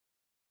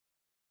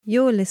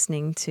You're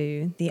listening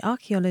to the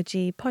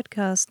Archaeology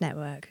Podcast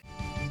Network.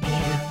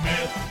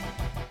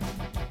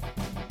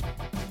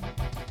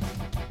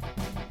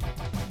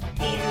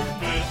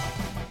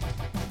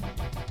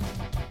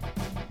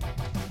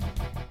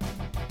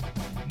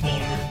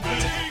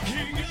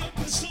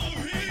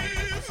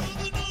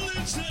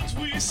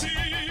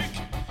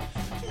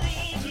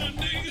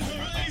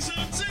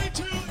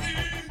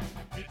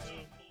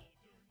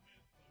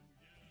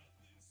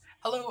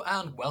 Hello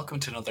and welcome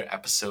to another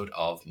episode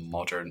of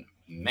Modern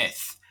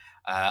Myth.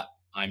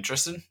 I'm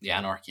Tristan, the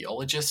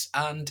Archaeologist,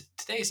 and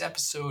today's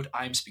episode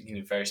I'm speaking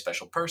to a very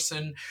special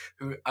person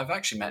who I've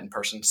actually met in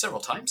person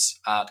several times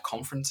at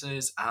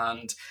conferences,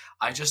 and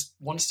I just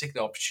want to take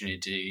the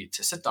opportunity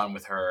to sit down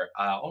with her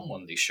on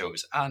one of these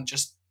shows and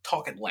just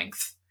talk at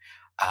length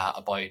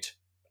about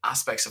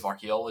aspects of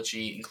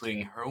archaeology,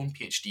 including her own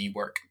PhD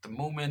work at the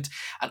moment,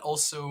 and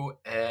also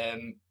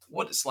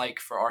what it's like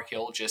for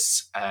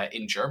archaeologists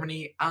in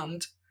Germany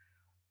and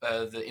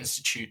the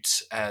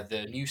institute,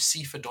 the new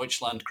SIFA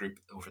Deutschland group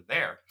over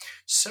there.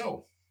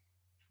 So,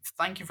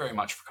 thank you very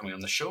much for coming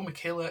on the show,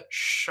 Michaela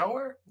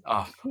Schauer.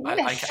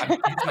 Yes. I'm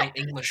using my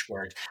English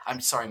word.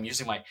 I'm sorry, I'm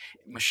using my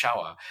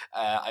Schauer.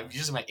 I'm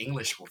using my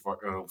English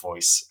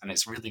voice, and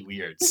it's really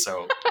weird.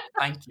 So,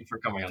 thank you for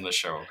coming on the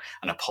show,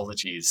 and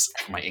apologies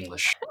for my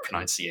English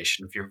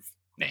pronunciation of your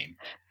name.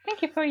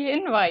 Thank you for your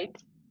invite.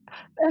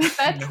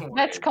 And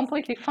that's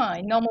completely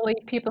fine. Normally,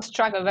 people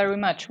struggle very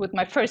much with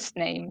my first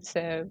name,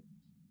 so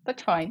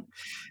that's fine.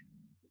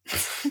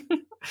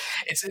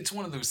 It's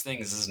one of those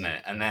things, isn't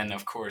it? And then,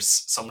 of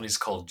course, somebody's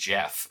called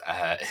Jeff,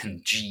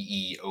 in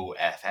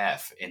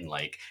Geoff, in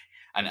like,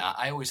 and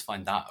I always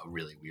find that a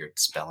really weird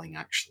spelling.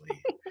 Actually,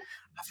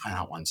 I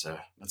find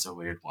that's a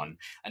weird one,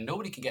 and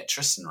nobody can get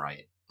Tristan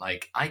right.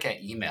 Like, I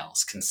get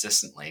emails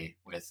consistently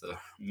with the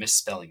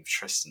misspelling of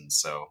Tristan,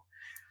 so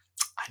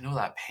I know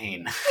that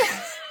pain.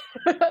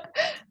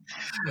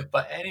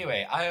 But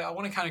anyway, I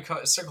want to kind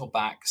of circle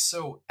back.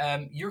 So,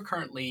 you're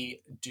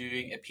currently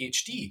doing a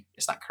PhD,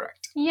 is that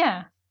correct?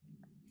 Yeah,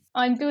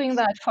 I'm doing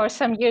that for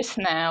some years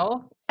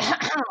now.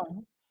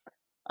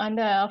 And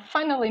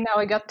finally now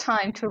I got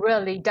time to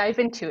really dive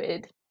into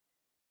it,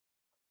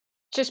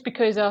 just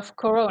because of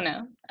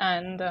Corona.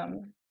 And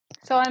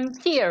so I'm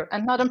here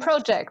and not on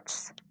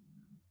projects.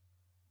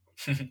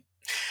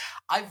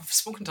 I've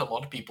spoken to a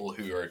lot of people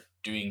who are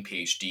doing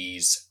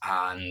PhDs,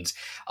 and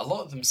a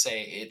lot of them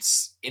say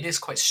it is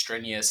quite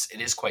strenuous, it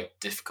is quite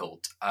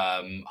difficult.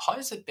 How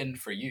has it been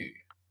for you?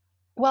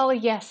 Well,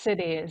 yes,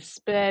 it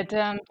is. But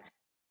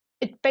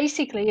it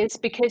basically is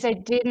because I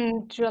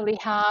didn't really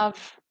have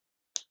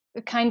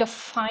a kind of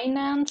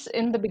finance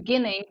in the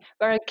beginning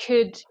where I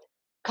could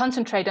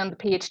concentrate on the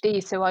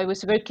PhD. So I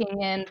was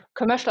working in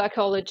commercial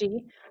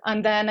archaeology,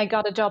 and then I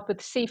got a job with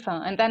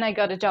SIFA, and then I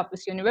got a job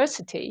with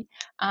university,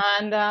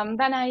 and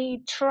then I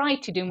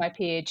tried to do my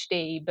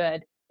PhD,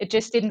 but it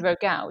just didn't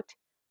work out.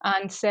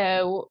 And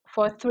so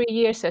for 3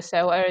 years or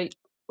so, I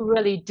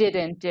really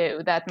didn't do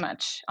that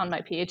much on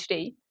my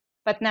PhD.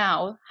 But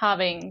now,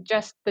 having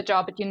just the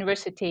job at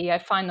university, I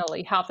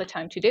finally have the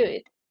time to do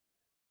it.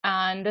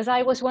 And as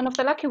I was one of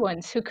the lucky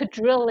ones who could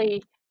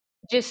really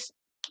just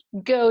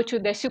go to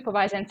their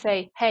supervisor and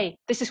say, hey,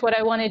 this is what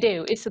I want to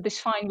do. Is this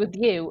fine with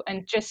you?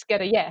 And just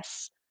get a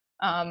yes.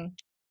 I'm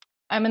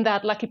in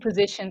that lucky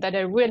position that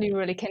I really,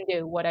 really can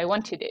do what I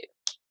want to do.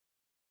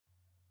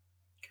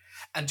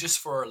 And just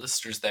for our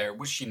listeners there,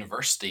 which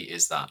university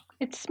is that?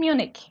 It's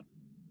Munich.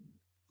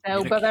 So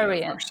Munich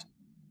Bavaria.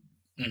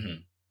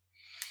 Mm-hmm.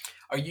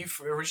 Are you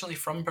originally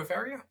from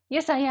Bavaria?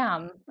 Yes, I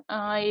am.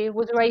 I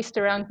was raised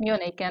around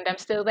Munich and I'm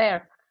still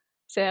there.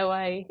 So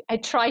I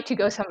tried to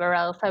go somewhere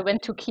else. I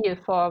went to Kiel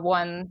for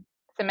 1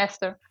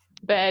 semester,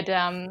 but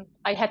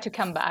I had to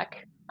come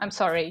back. I'm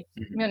sorry.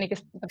 Mm-hmm. Munich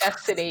is the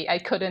best city. I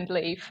couldn't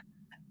leave.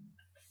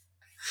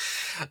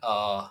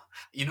 I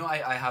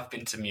have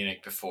been to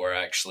Munich before,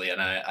 actually, and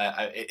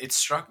it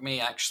struck me,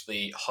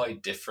 actually, how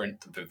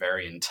different the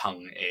Bavarian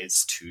tongue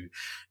is to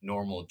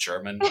normal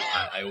German.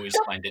 I always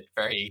find it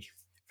very,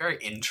 very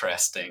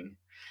interesting.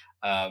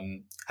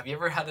 Have you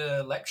ever had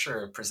a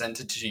lecture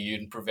presented to you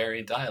in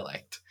Bavarian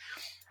dialect?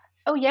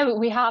 Oh yeah,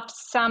 we have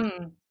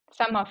some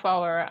of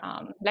our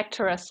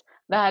lecturers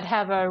that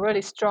have a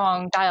really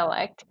strong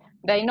dialect.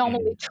 They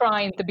normally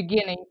try in the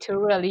beginning to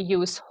really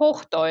use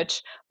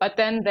Hochdeutsch, but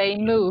then they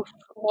move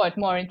more and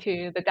more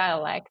into the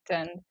dialect.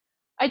 And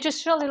I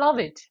just really love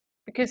it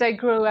because I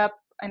grew up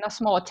in a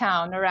small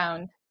town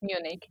around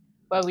Munich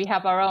where we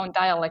have our own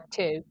dialect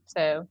too.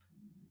 So.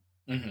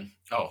 Mm-hmm.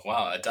 Oh,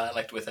 wow, a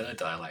dialect within a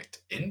dialect.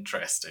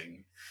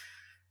 Interesting.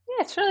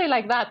 Yeah, it's really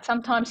like that.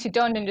 Sometimes you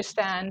don't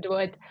understand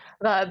what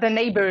the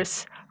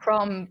neighbors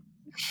from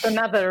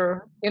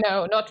another,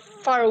 not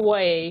far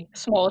away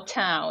small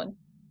town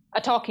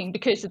are talking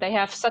because they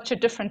have such a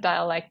different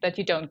dialect that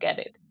you don't get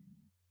it.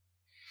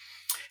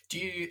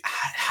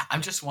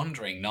 I'm just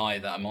wondering now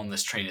that I'm on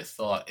this train of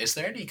thought, is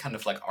there any kind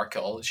of like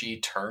archaeology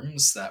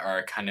terms that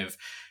are kind of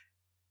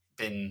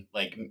been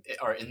like,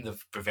 are in the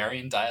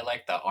Bavarian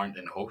dialect that aren't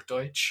in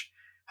Hochdeutsch?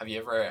 Have you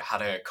ever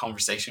had a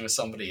conversation with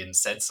somebody and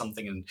said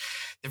something and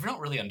they've not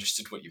really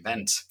understood what you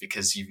meant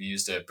because you've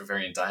used a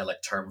Bavarian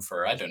dialect term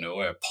for, I don't know,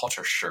 a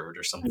Potter shirt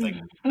or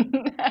something?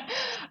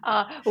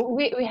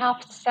 We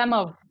have some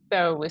of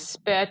those,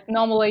 but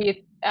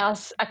normally,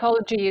 as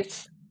ecology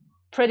is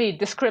pretty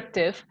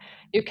descriptive,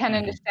 you can Hmm.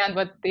 understand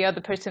what the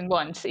other person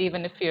wants,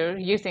 even if you're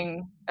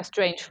using a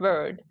strange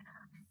word.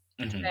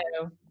 Hmm.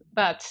 So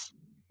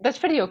that's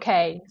pretty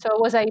okay. So I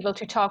was able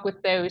to talk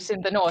with those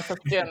in the north of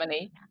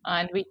Germany,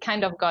 and we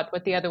kind of got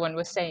what the other one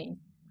was saying.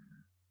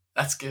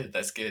 That's good.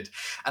 That's good.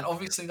 And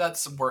obviously,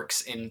 that works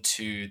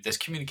into this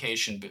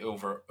communication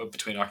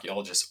between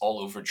archaeologists all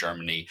over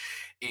Germany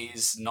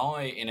is now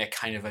in a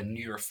kind of a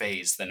newer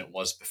phase than it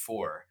was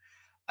before.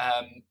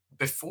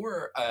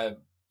 Before,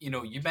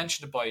 you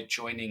mentioned about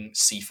joining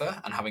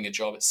SIFA and having a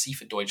job at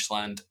SIFA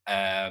Deutschland.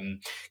 Can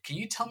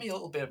you tell me a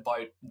little bit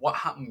about what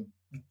happened?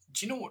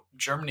 Do you know what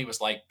Germany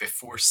was like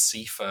before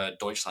SIFA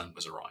Deutschland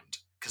was around?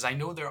 Because I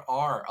know there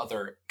are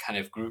other kind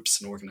of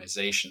groups and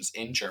organizations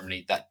in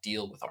Germany that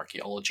deal with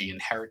archaeology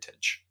and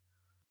heritage.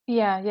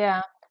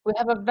 Yeah. We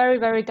have a very,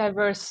 very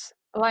diverse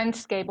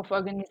landscape of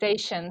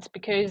organizations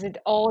because it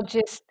all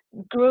just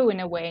grew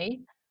in a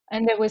way.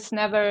 And there was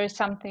never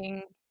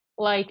something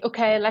like,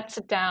 okay, let's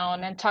sit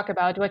down and talk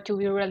about what do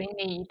we really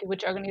need,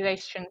 which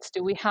organizations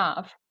do we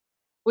have,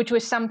 which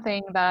was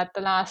something that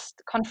the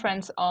last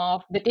conference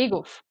of the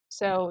DEGUF,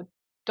 so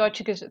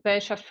Deutsche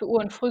Gesellschaft für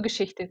Ur- und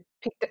Frühgeschichte,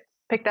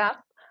 picked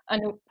up,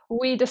 and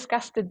we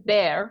discussed it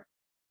there.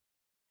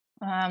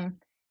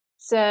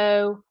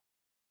 So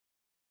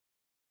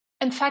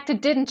in fact,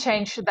 it didn't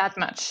change that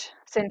much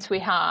since we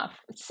have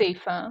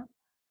SEFA,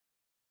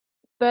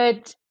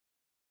 but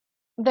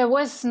there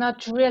was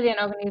not really an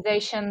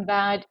organization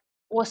that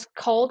was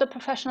called a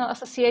professional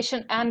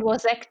association and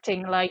was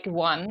acting like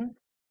one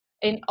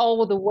in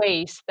all the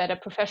ways that a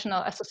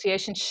professional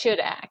association should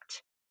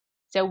act.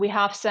 So we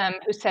have some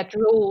who set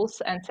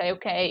rules and say,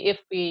 okay, if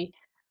we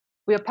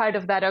are part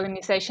of that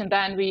organization,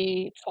 then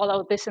we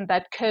follow this and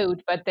that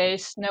code, but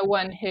there's no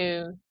one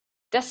who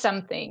does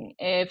something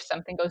if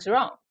something goes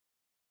wrong.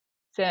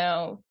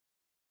 So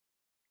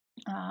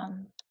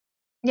um,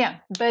 yeah,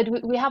 but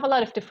we have a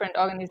lot of different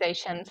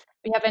organizations.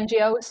 We have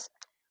NGOs.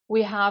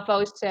 We have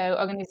also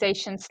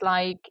organizations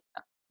like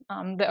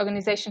the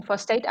Organization for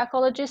State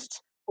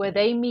Ecologists, where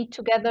they meet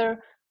together.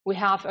 We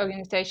have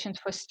organizations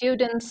for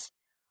students.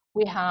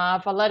 We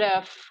have a lot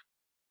of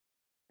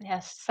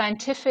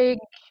scientific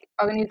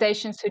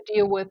organizations who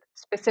deal with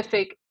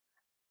specific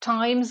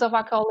times of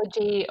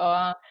ecology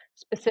or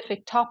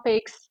specific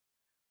topics.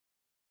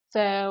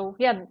 So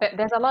yeah,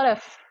 there's a lot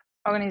of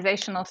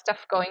organizational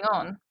stuff going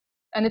on,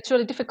 and it's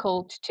really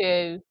difficult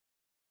to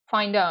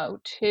find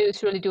out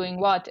who's really doing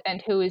what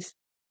and who is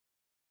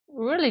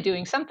really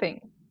doing something.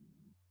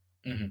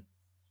 Hmm.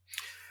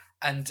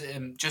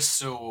 And just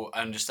so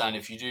I understand,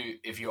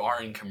 if you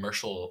are in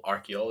commercial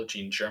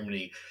archaeology in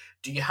Germany,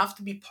 do you have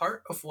to be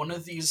part of one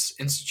of these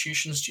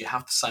institutions? Do you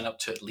have to sign up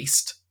to at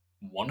least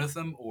one of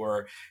them,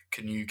 or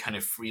can you kind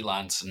of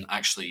freelance and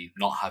actually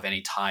not have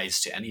any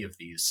ties to any of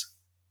these?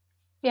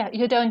 Yeah,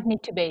 you don't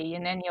need to be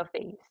in any of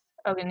these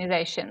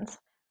organizations.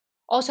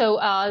 Also,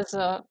 as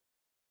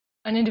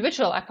an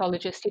individual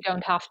ecologist, you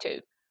don't have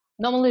to.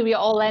 Normally, we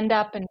all end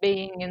up in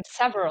being in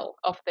several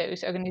of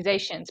those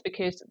organizations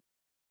because,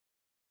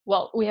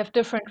 well, we have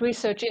different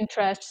research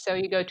interests. So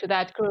you go to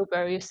that group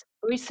where your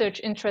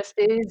research interest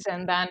is,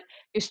 and then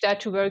you start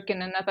to work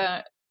in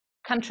another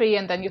country,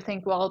 and then you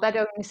think, well, that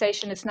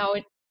organization is now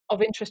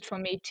of interest for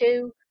me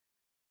too.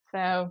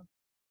 So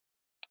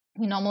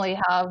we normally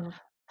have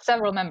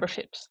several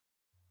memberships.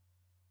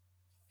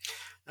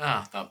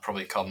 Ah, that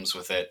probably comes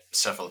with it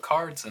several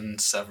cards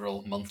and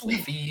several monthly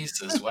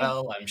fees as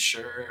well, I'm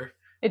sure.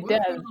 It does.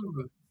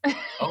 Woo!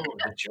 Oh,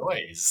 the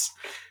joys.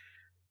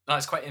 No,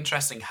 it's quite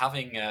interesting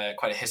having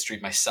quite a history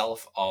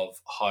myself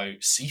of how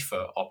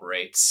SIFA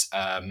operates.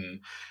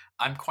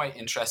 I'm quite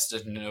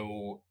interested to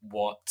know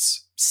what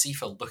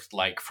SIFA looked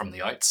like from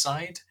the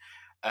outside,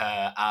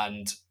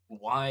 and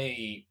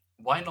why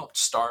not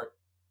start?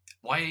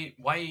 Why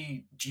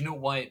do you know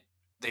why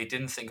they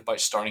didn't think about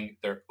starting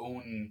their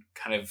own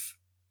kind of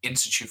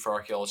institute for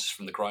archaeologists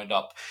from the ground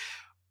up?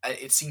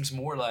 It seems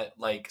more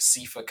like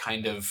SIFA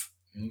kind of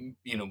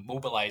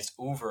mobilized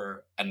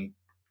over and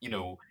you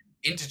know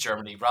into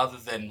Germany rather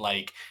than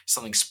like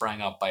something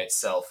sprang up by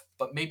itself.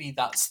 But maybe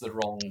that's the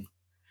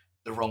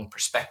wrong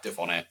perspective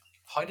on it.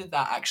 How did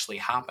that actually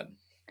happen?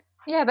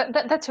 Yeah,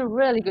 that's a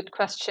really good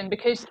question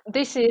because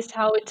this is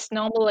how it's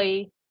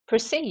normally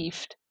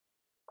perceived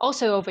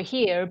also over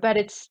here, but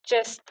it's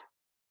just,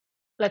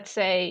 let's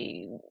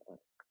say,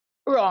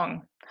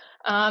 wrong.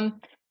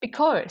 Um,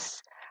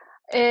 because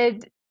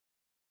it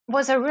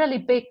was a really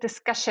big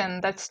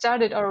discussion that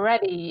started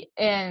already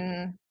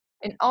in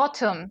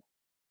autumn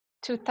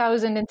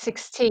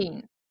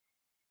 2016.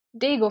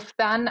 DEGUF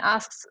then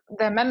asks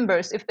their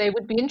members if they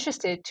would be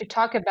interested to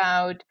talk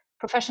about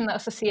professional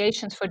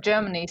associations for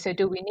Germany. So,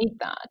 do we need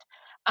that?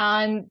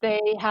 And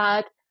they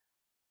had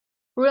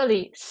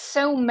really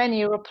so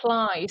many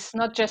replies,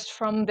 not just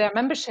from their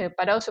membership,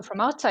 but also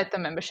from outside the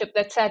membership,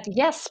 that said,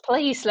 yes,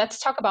 please, let's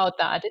talk about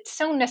that. It's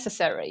so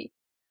necessary.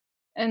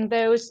 And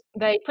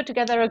they put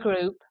together a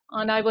group,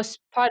 and I was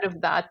part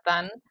of that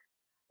then,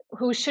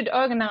 who should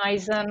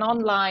organize an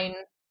online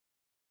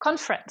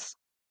conference.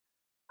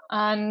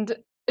 And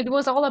it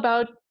was all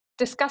about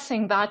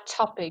discussing that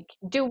topic.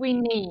 Do we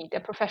need a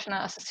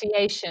professional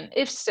association?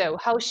 If so,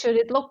 how should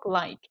it look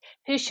like?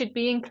 Who should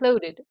be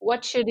included?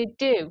 What should it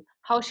do?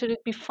 How should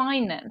it be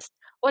financed?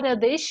 What are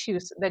the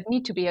issues that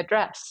need to be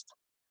addressed?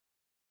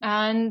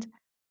 And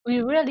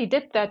we really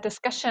did that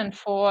discussion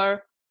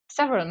for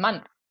several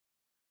months.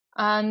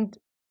 And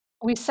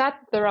we set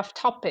the rough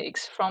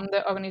topics from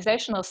the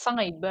organizational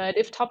side, but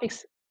if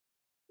topics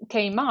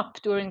came up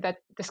during that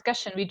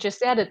discussion, we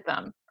just added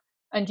them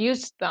and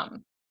used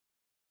them.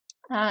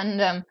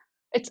 And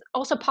it's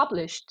also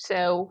published,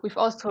 so we've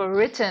also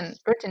written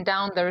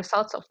down the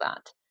results of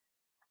that.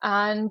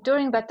 And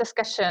during that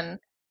discussion,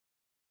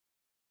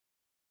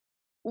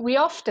 we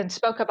often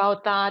spoke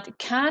about that.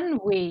 Can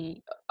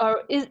we,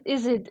 or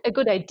is it a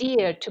good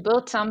idea to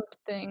build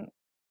something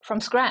from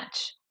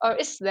scratch, or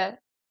is there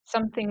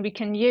something we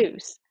can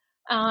use?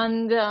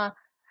 And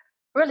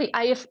really,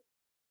 I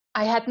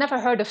had never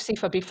heard of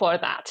CIFA before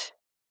that.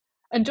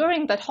 And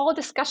during that whole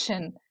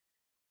discussion,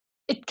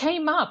 it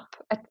came up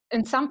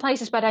in some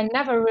places, but I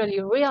never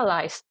really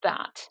realized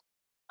that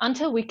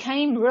until we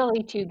came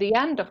really to the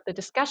end of the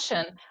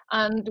discussion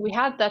and we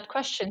had that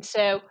question.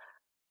 So,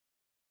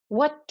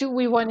 what do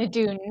we want to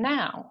do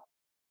now?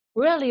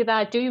 Really,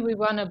 that do we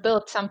want to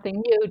build something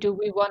new? Do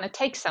we want to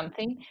take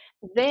something?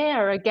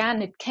 There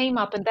again, it came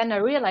up, and then I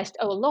realized,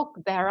 oh, look,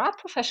 there are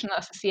professional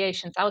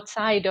associations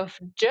outside of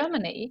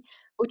Germany,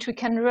 which we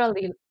can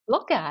really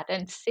look at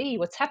and see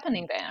what's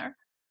happening there.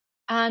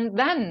 And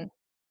then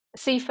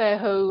CIFA,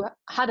 who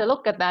had a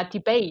look at that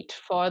debate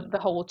for the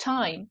whole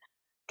time,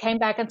 came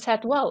back and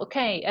said, well,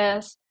 okay,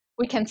 as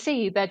we can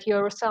see that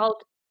your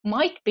result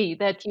might be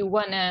that you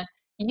want to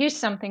use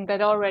something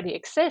that already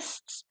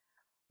exists,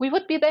 we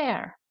would be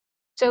there.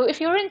 So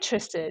if you're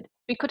interested,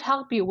 we could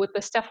help you with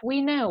the stuff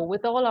we know,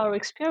 with all our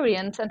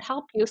experience, and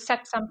help you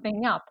set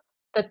something up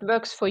that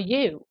works for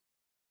you.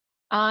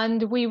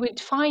 And we would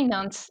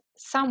finance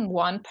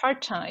someone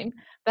part-time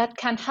that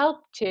can help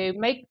to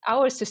make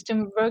our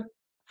system work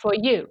for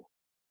you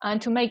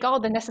and to make all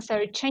the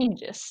necessary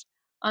changes.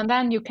 And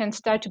then you can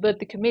start to build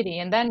the committee,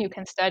 and then you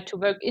can start to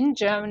work in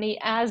Germany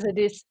as it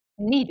is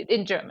needed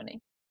in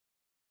Germany.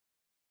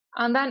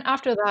 And then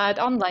after that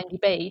online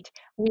debate,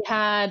 we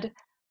had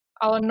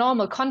our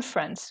normal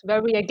conference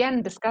where we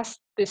again discussed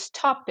this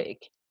topic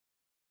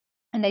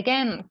and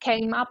again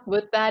came up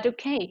with that,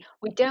 okay,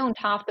 we don't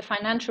have the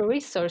financial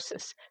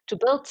resources to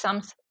build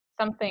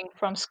something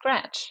from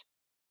scratch.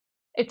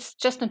 It's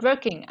just not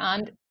working.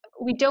 And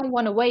we don't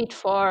want to wait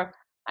for,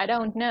 I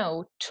don't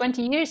know,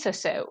 20 years or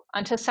so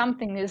until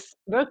something is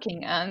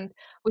working and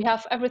we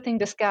have everything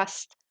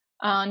discussed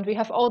and we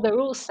have all the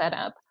rules set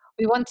up.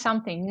 We want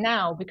something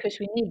now because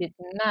we need it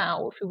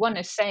now if we want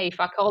to save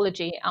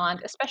archaeology and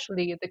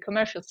especially the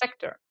commercial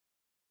sector.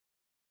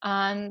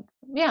 And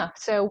yeah,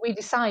 so we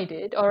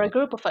decided, or a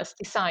group of us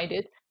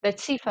decided, that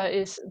CIFA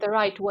is the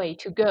right way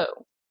to go.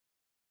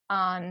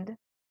 And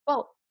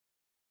well,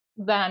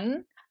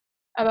 then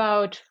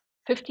about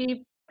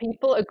 50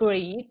 people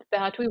agreed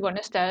that we want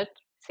to start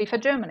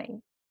CIFA Germany.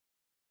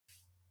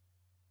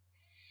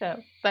 So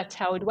that's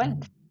how it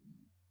went.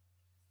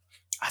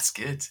 That's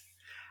good.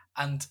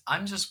 And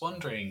I'm just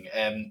wondering,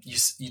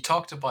 you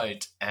talked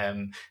about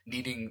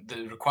needing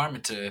the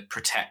requirement to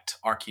protect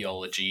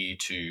archaeology,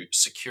 to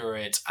secure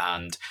it,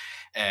 and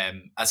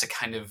as a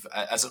kind of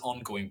as an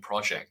ongoing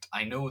project.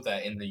 I know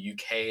that in the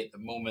UK at the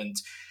moment,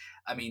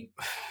 I mean,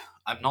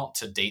 I'm not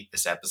to date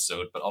this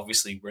episode, but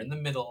obviously we're in the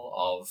middle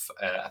of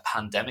a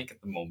pandemic at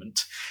the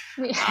moment.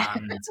 Yeah.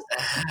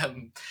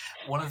 And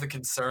one of the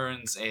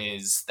concerns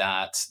is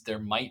that there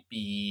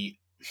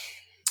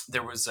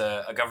was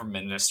a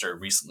government minister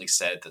recently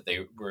said that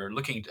they were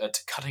looking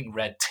at cutting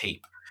red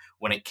tape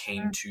when it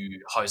came to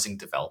housing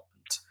development.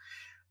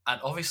 And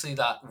obviously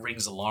that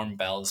rings alarm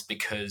bells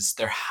because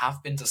there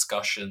have been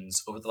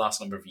discussions over the last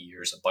number of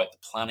years about the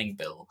planning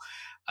bill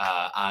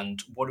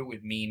and what it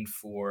would mean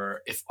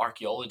for if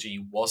archaeology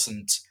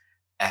wasn't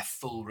a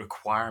full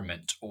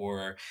requirement,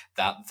 or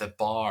that the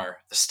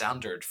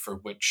standard for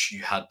which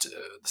you had to,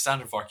 the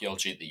standard of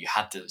archaeology that you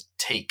had to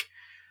take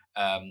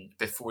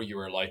before you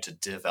were allowed to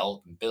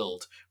develop and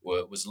build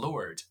was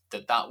lowered,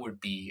 that would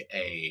be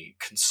a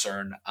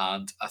concern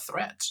and a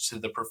threat to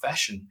the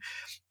profession.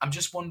 I'm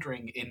just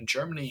wondering, in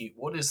Germany,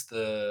 what is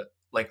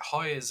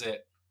how is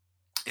it?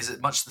 Is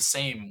it much the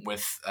same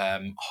with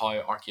how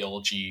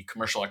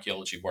commercial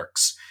archaeology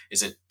works?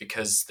 Is it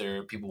because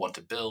people want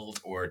to build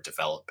or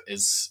develop?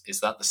 Is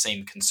that the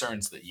same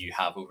concerns that you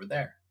have over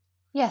there?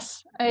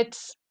 Yes,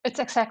 it's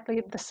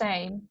exactly the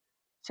same.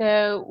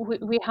 So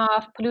we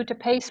have polluter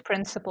pays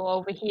principle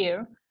over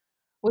here,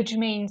 which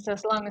means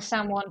as long as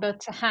someone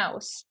builds a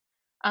house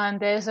and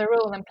there's a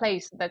rule in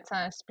place that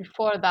says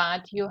before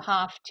that you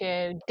have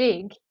to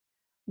dig,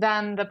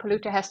 then the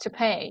polluter has to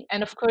pay.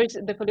 And of course,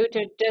 the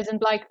polluter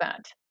doesn't like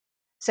that.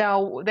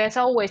 So there's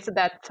always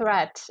that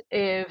threat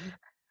if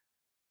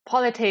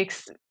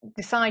politics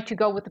decide to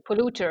go with the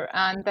polluter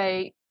and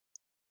they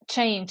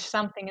change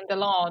something in the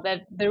law,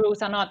 that the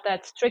rules are not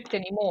that strict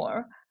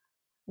anymore,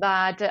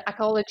 that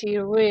ecology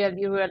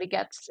really, really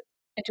gets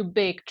into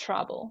big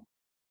trouble.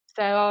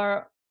 So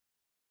our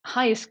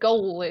highest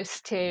goal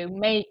is to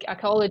make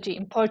ecology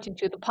important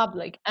to the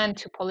public and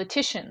to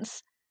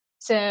politicians,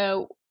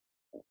 so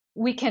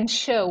we can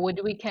show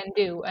what we can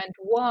do and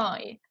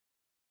why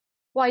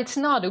it's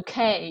not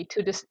okay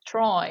to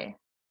destroy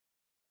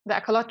the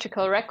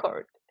ecological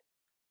record.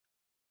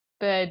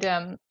 But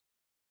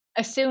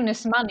as soon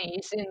as money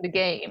is in the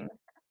game,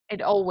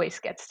 it always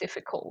gets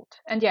difficult.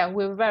 And yeah,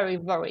 we're very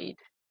worried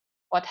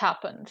what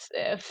happens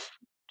if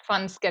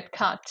funds get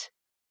cut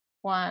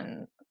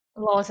when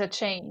laws are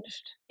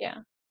changed. Yeah.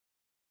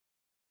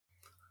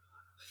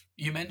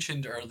 You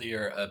mentioned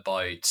earlier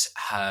about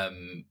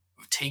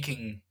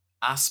taking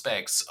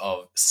aspects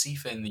of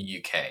CIFA in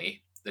the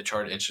UK, the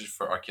Chartered Institute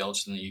for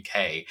Archaeology in the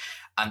UK,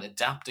 and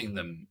adapting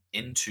them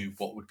into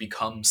what would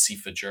become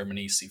CIFA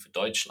Germany, CIFA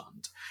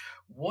Deutschland.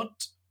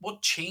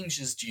 What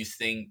changes do you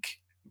think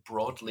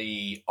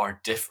broadly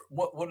are different?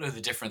 What are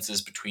the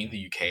differences between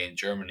the UK and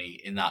Germany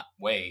in that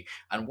way,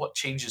 and what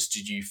changes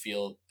did you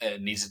feel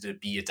needed to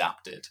be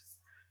adapted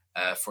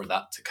for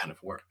that to kind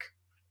of work?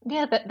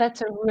 Yeah,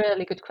 that's a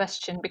really good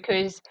question,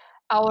 because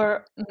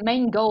our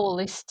main goal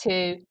is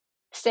to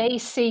stay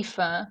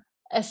safer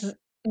as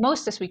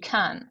most as we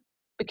can,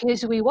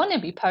 because we want to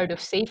be part of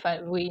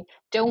safer. We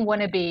don't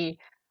want to be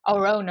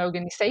our own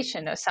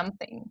organization or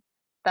something.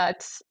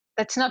 That's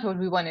not what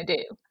we want to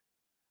do.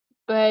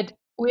 But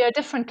we are a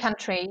different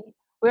country,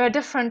 we're a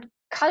different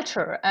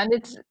culture, and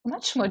it's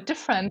much more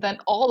different than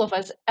all of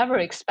us ever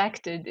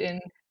expected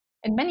in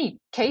many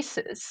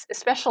cases,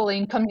 especially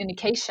in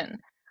communication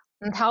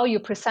and how you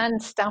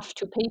present stuff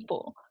to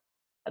people.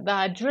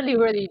 That really,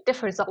 really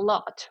differs a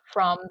lot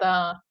from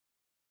the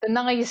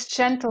nice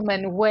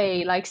gentleman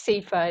way, like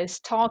Sifa is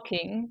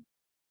talking,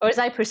 or as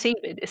I perceive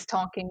it, is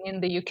talking in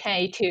the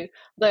UK, to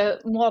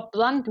the more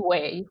blunt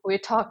way we're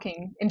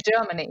talking in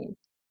Germany,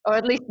 or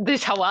at least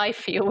this is how I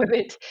feel with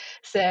it.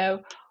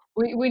 So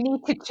we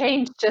need to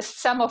change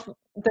just some of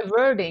the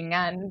wording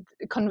and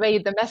convey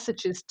the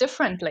messages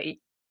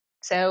differently.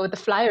 So the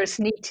flyers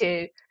need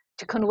to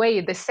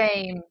convey the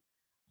same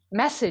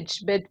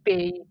message, but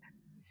be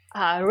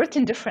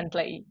written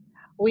differently.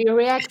 We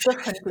react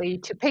differently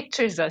to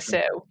pictures or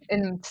so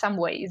in some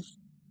ways.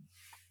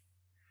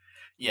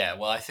 Yeah,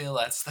 well, I feel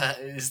that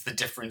is the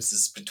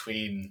differences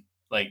between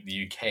like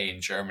the UK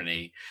and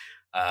Germany.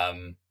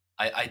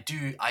 I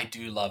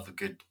do love a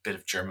good bit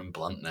of German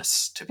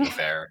bluntness. To be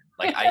fair,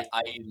 like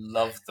I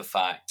love the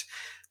fact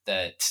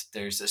that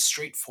there's a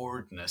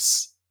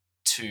straightforwardness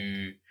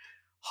to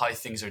how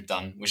things are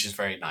done, which is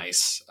very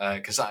nice.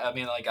 Because I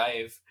mean, like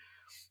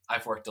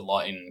I've worked a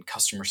lot in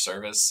customer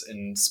service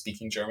in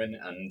speaking German,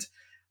 and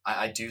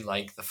I do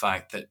like the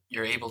fact that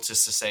you're able to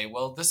say,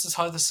 well, this is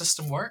how the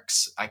system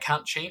works. I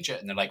can't change it.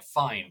 And they're like,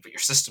 fine, but your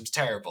system's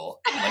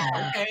terrible. I'm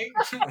like, okay,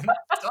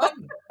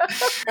 done.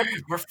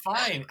 We're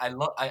fine.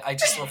 I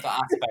just love the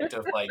aspect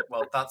of like,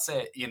 well, that's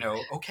it,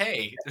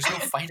 okay, there's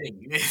no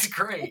fighting. It's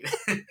great.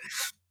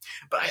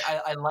 But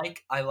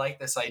I like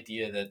this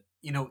idea that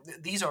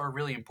these are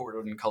really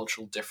important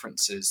cultural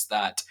differences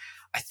that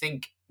I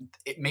think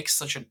it makes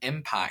such an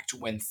impact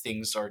when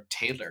things are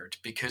tailored,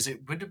 because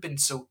it would have been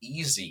so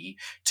easy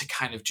to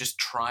kind of just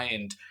try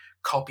and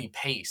copy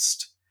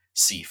paste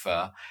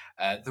SIFA.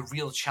 The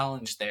real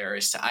challenge there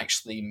is to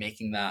actually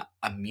making that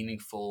a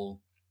meaningful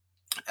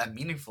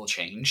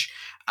change,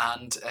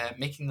 and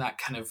making that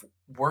kind of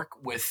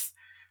work with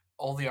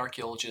all the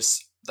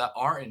archaeologists that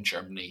are in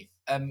Germany.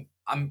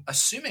 I'm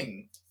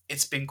assuming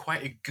it's been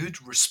quite a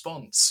good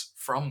response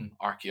from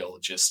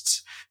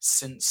archaeologists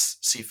since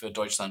SIFA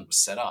Deutschland was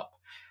set up.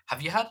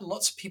 Have you had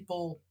lots of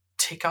people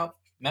take up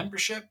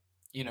membership?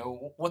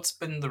 What's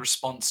been the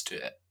response to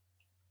it?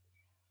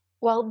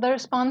 Well, the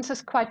response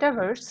is quite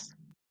diverse,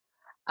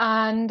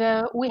 and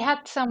we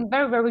had some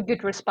very, very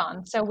good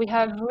response. So we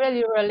have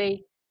really,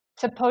 really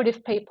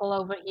supportive people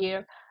over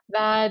here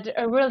that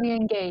are really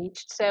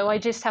engaged. So I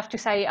just have to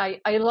say,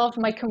 I love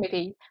my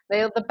committee.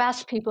 They are the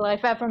best people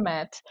I've ever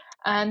met,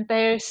 and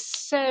they're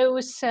so,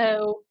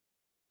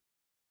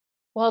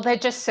 well, they're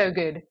just so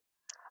good.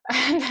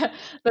 And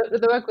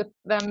the work with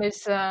them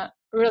is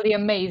really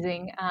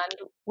amazing,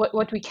 and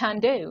what we can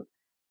do.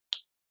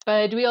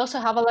 But we also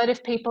have a lot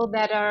of people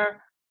that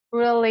are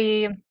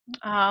really,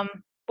 um,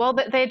 well,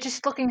 they're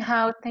just looking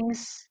how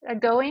things are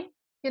going.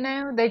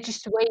 They're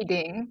just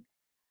waiting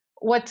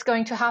what's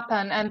going to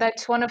happen, and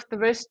that's one of the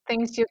worst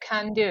things you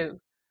can do,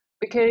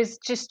 because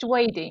just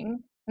waiting,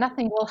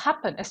 nothing will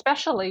happen,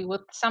 especially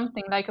with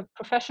something like a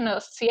professional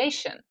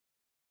association.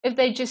 If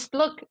they just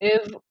look,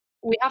 if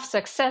we have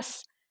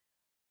success,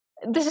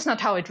 this is not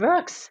how it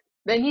works.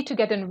 They need to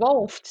get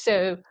involved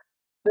so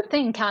the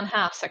thing can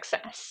have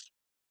success.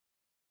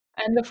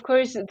 And of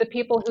course, the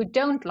people who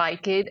don't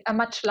like it are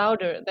much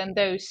louder than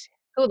those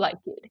who like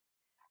it.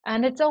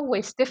 And it's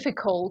always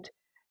difficult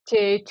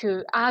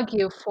to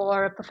argue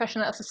for a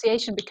professional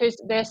association because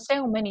there's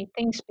so many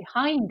things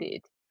behind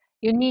it.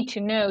 You need to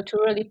know to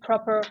really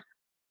proper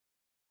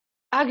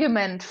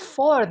argument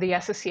for the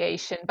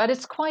association, but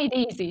it's quite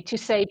easy to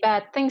say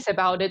bad things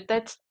about it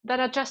that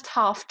are just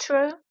half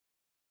true.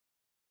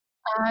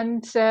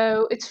 And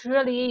so it's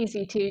really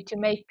easy to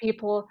make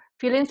people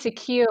feel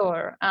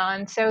insecure,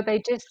 and so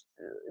they just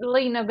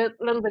lean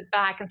little bit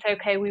back and say,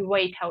 okay, we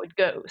wait how it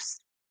goes.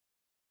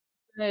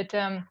 But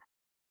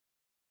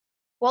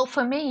well,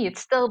 for me,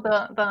 it's still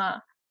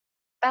the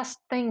best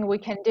thing we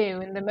can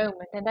do in the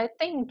moment, and I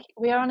think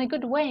we are on a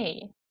good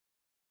way.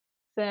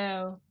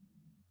 So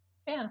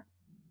yeah.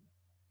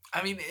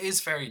 I mean, it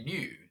is very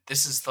new.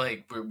 This is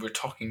like we're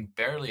talking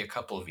barely a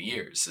couple of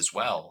years as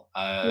well.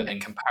 Yeah. In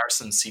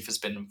comparison, SIF has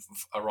been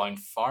around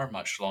far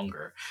much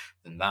longer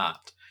than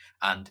that,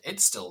 and it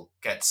still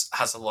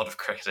has a lot of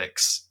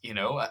critics.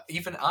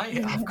 Even I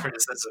have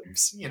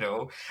criticisms.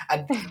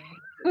 And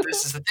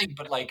this is the thing.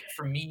 But like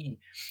for me,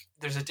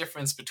 there's a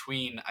difference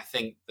between I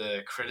think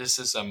the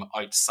criticism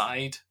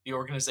outside the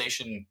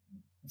organization,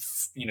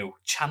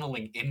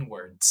 channeling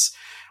inwards,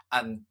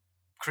 and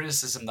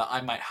criticism that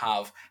I might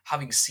have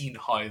having seen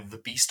how the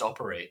beast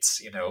operates,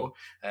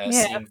 Yeah.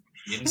 seeing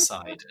the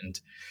inside. And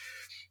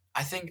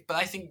I think,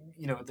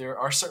 there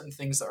are certain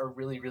things that are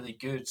really, really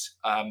good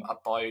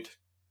about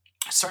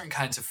certain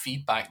kinds of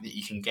feedback that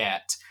you can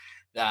get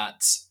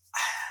that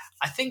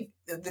I think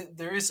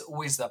there is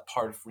always that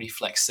part of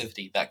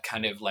reflexivity, that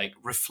kind of like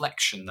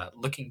reflection, that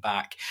looking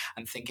back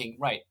and thinking,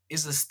 right,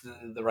 is this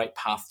the right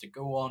path to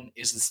go on?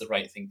 Is this the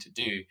right thing to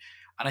do?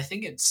 And I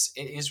think it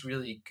is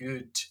really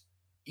good,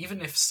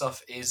 even if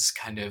stuff is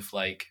kind of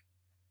like,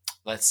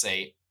 let's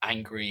say,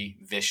 angry,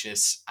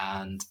 vicious,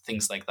 and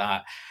things like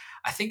that.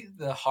 I think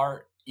the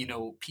heart,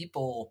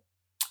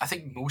 I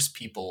think most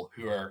people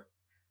who are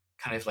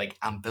kind of like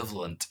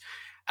ambivalent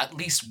at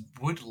least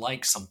would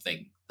like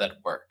something that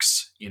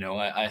works. Yeah.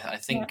 I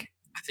think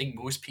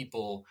most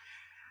people,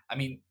 I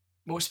mean,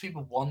 most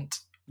people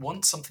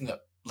want something that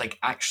like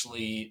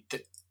actually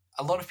that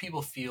a lot of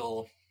people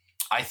feel,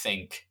 I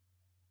think,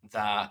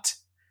 that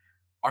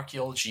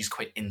archaeology is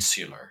quite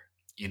insular.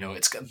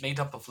 It's made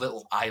up of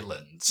little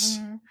islands.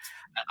 Mm.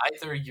 And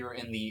either you're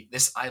in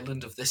this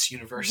island of this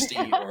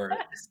university or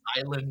this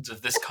island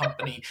of this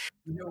company,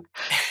 you know,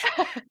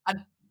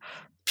 and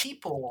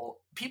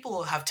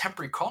people have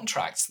temporary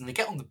contracts, and they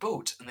get on the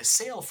boat and they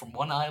sail from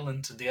one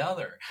island to the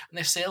other, and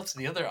they sail to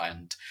the other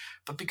island.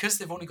 But because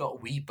they've only got a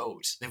wee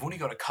boat, they've only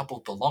got a couple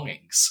of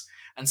belongings,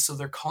 and so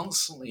they're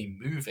constantly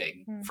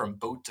moving Mm. from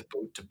boat to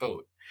boat to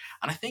boat.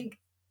 And I think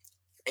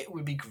it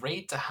would be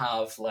great to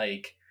have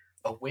like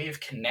a way of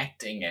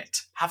connecting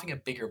it, having a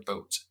bigger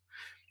boat.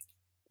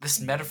 This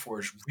metaphor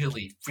has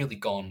really, really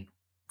gone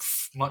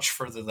much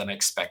further than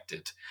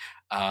expected.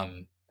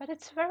 But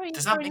it's very,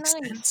 Does that very make nice.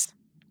 sense?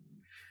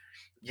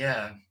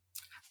 Yeah.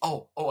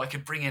 Oh, I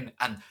could bring in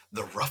and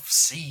the rough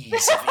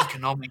seas of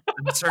economic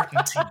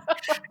uncertainty,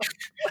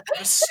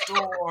 the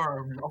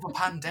storm of a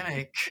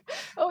pandemic.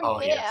 Oh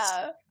Oh yes,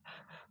 yeah.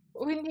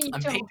 We need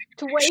I'm painting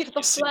to a picture. wave the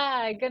You see,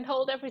 flag and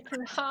hold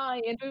everything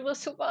high, and we will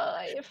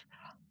survive.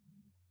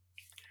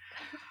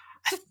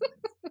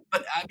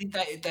 but I mean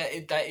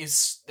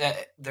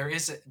that there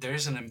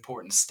is an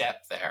important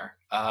step there.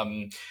 I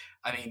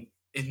mean,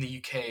 in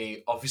the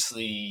UK,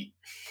 obviously,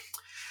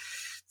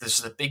 there's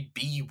the big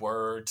B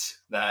word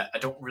that I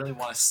don't really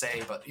want to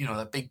say, but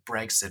the big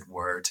Brexit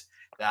word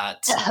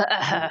that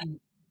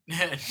no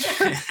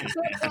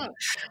one,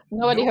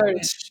 Nobody no heard one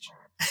it. is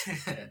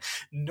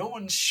no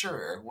one's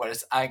sure what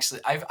is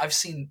actually. I've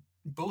seen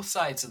both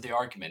sides of the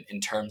argument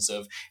in terms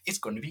of it's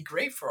going to be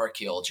great for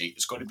archaeology,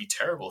 it's going to be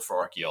terrible for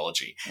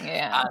archaeology,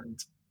 Yeah.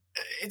 and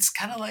it's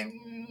kind of like,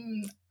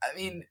 I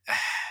mean,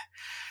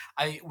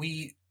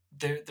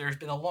 there's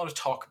been a lot of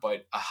talk about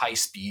a high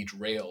speed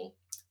rail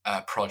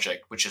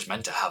project, which is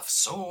meant to have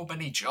so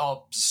many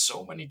jobs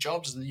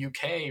in the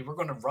UK. We're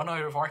going to run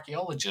out of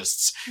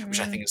archaeologists,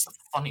 which I think is the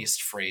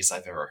funniest phrase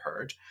I've ever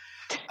heard.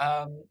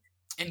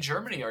 In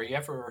Germany, are you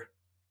ever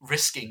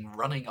risking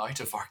running out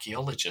of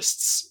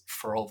archaeologists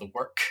for all the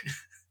work?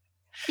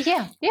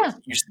 Yeah, Or yeah. is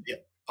it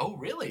usually, oh,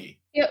 really?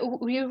 Yeah,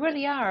 we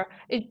really are.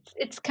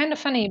 It's kind of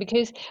funny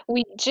because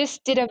we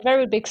just did a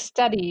very big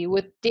study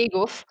with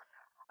DEGUF,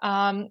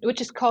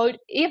 which is called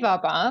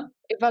EVABA,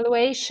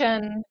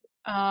 Evaluation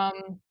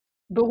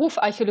Beruf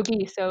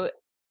Archäologie, so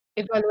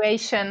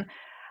evaluation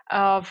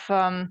of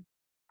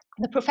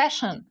the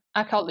profession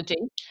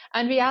archaeology.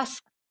 And we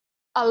asked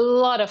a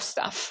lot of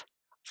stuff,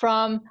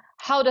 from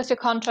how does your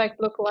contract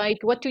look like,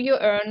 what do you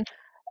earn,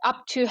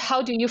 up to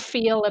how do you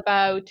feel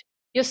about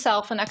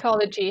yourself and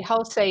archaeology,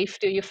 how safe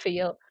do you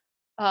feel,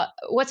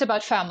 what's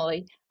about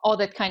family, all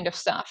that kind of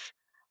stuff.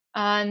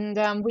 And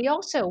we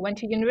also went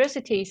to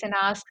universities and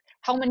asked,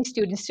 how many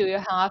students do you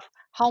have,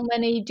 how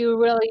many do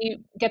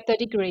really get the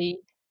degree,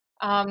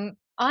 and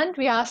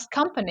we asked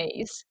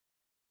companies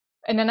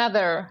in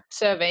another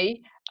survey,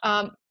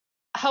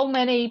 how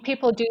many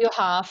people do you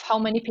have, how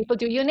many people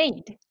do you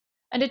need.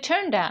 And it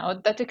turned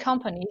out that the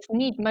companies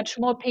need much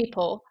more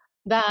people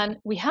than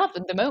we have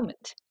at the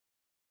moment.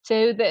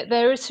 So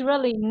there is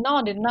really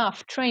not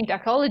enough trained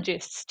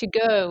archaeologists to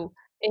go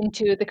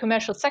into the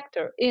commercial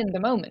sector in the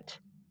moment.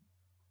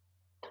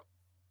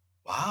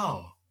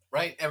 Wow.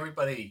 Right,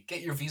 everybody,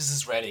 get your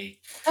visas ready.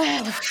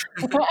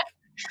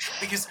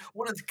 Because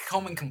one of the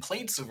common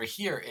complaints over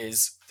here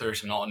is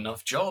there's not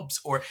enough jobs,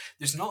 or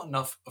there's not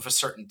enough of a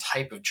certain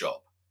type of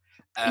job.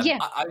 Yeah,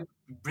 I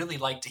really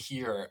like to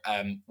hear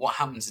what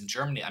happens in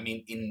Germany. I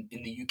mean, in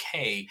the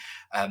UK,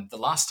 the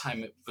last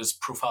time it was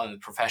profiling the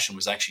profession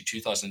was actually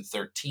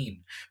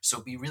 2013. So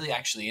it'd be really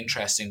actually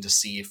interesting to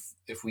see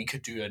if we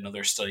could do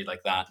another study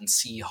like that and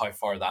see how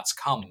far that's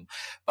come.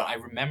 But I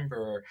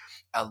remember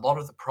a lot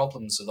of the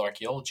problems with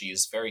archaeology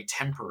is very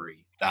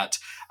temporary, that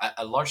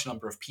a large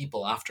number of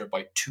people after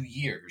about 2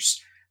 years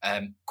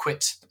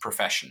quit the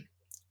profession.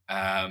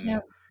 yeah,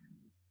 Um,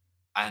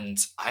 and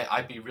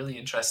I'd be really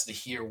interested to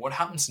hear what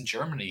happens in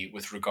Germany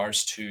with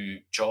regards to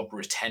job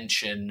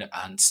retention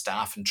and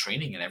staff and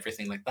training and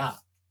everything like that.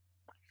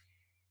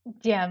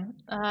 yeah.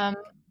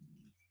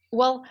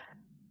 Well,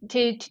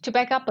 to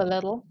back up a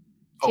little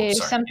Oh, to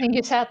sorry. something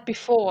you said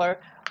before,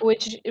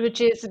 which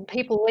is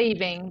people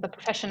leaving the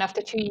profession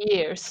after 2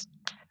 years,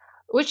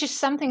 which is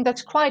something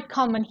that's quite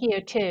common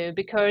here too,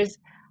 because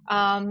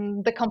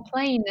the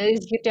complaint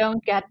is you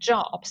don't get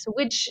jobs,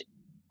 which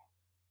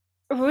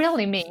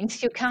really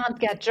means you can't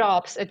get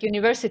jobs at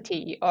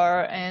university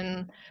or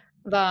in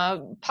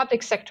the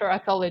public sector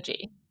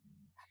archaeology,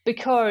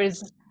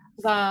 because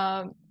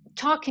the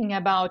talking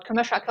about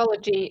commercial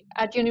archaeology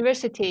at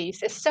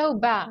universities is so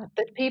bad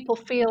that people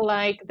feel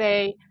like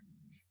they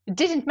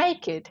didn't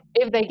make it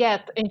if they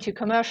get into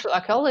commercial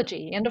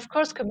archaeology. And of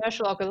course,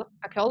 commercial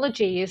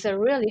archaeology is a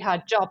really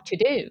hard job to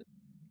do,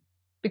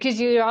 because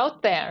you're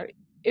out there,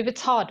 if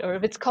it's hot or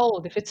if it's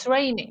cold, if it's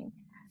raining,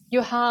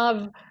 you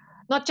have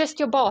not just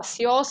your boss,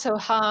 you also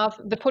have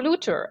the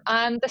polluter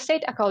and the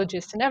state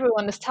ecologist, and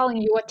everyone is telling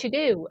you what to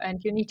do,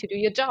 and you need to do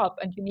your job,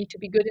 and you need to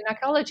be good in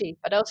ecology,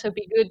 but also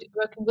be good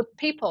working with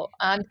people,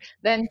 and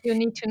then you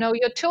need to know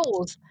your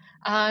tools,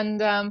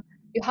 and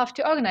you have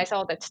to organize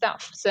all that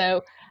stuff.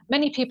 So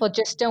many people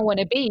just don't want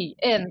to be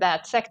in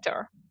that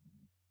sector.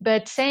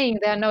 But saying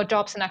there are no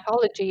jobs in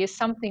ecology is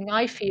something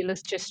I feel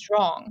is just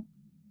wrong,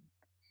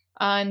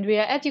 and we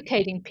are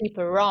educating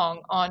people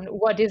wrong on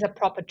what is a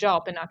proper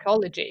job in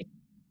archaeology.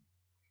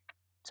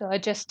 So I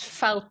just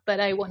felt that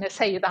I want to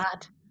say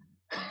that.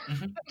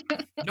 Mhm.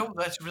 No,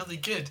 that's really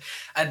good,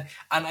 and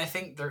I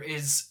think there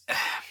is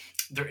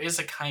there is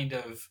a kind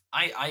of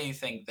I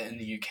think that in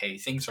the UK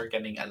things are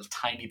getting a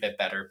tiny bit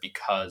better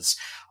because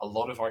a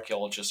lot of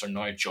archaeologists are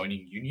now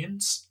joining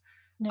unions,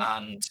 Yeah,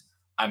 and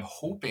I'm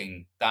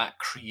hoping that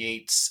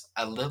creates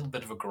a little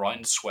bit of a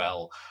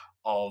groundswell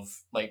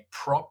of like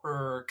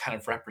proper kind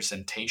of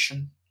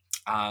representation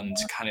and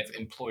kind of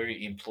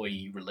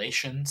employee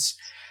relations,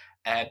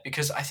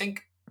 because I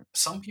think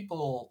some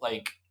people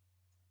like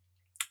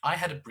I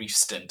had a brief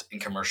stint in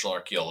commercial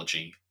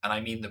archaeology, and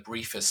I mean the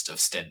briefest of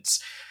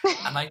stints.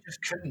 And I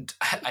just couldn't.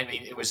 I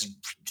mean, it was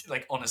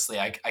like, honestly,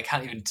 I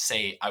can't even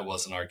say I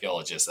was an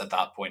archaeologist at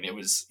that point. It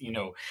was,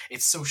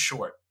 it's so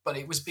short. But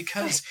it was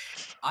because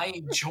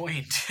I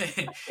joined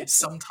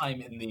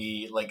sometime in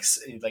the like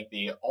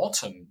the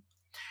autumn,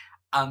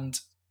 and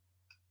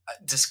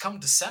just come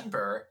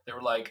December, they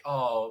were like,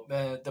 "Oh,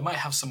 they might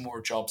have some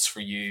more jobs for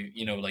you,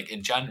 like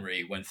in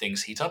January when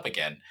things heat up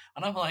again."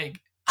 And I'm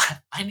like,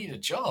 "I need a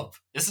job.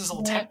 This is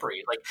all yeah,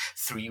 temporary, like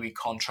 3 week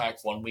contract,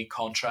 1 week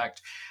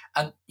contract."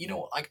 And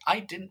like I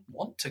didn't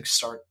want to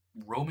start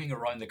roaming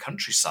around the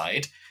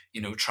countryside,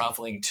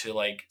 traveling to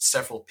like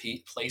several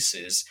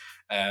places,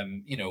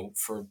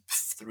 for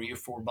 3 or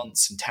 4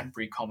 months in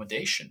temporary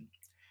accommodation.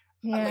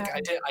 yeah, Like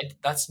I did,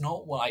 that's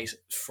not what I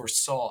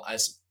foresaw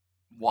as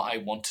what I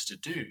wanted to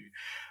do.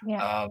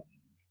 yeah, Um,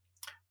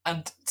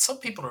 and some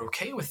people are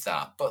okay with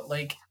that, but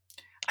like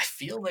I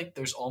feel like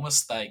there's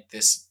almost like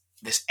this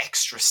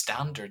extra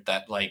standard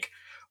that like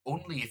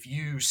only if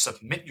you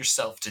submit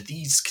yourself to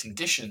these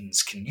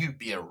conditions can you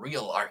be a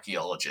real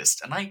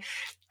archaeologist. And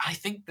I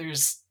think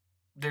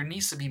there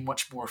needs to be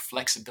much more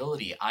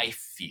flexibility, I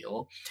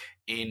feel,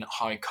 in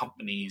how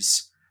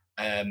companies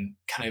kind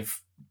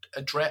of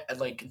address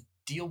like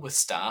deal with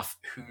staff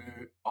who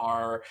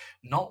are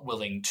not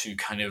willing to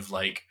kind of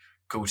like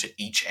go to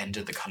each end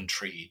of the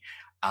country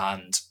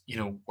and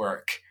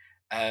work,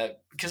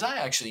 because I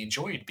actually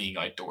enjoyed being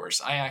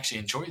outdoors. I actually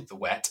enjoyed the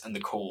wet and the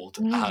cold,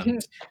 and oh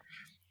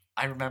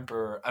I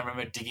remember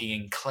digging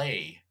in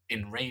clay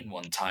in rain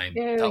one time.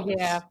 That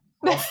yeah.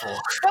 was awful.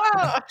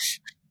 Ah,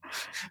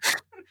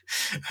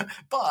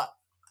 But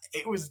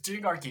it was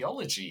doing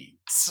archaeology,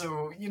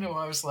 so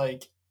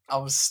I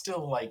was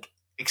still like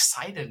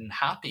excited and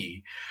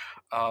happy.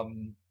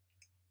 Um,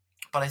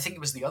 but I think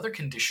it was the other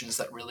conditions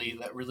that really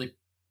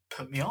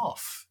put me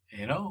off,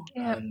 yeah,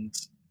 and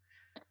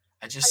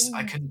I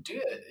I, couldn't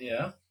do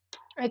it.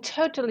 I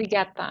totally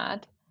get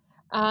that.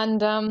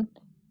 And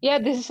yeah,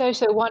 this is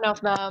also one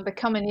of the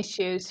common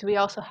issues we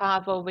also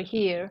have over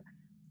here.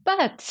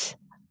 But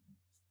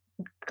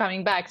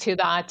coming back to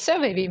that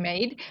survey we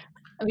made,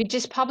 we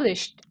just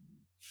published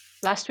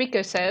last week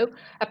or so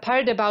a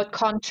part about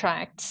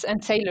contracts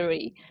and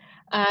salary.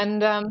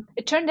 And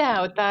it turned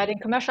out that in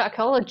commercial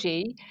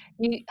archaeology,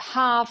 you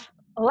have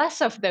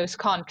less of those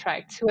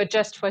contracts who are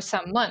just for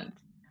some month.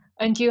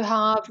 And you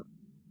have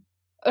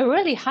a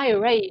really high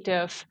rate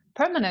of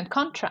permanent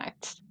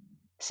contracts.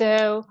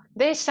 So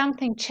there's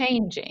something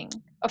changing.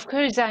 Of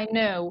course, I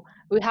know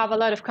we have a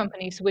lot of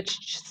companies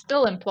which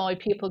still employ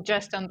people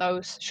just on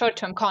those short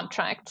term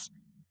contracts.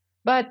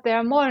 But there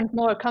are more and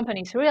more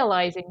companies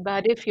realizing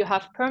that if you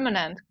have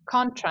permanent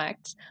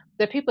contracts,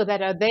 the people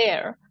that are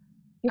there,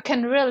 you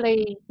can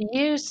really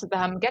use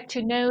them, get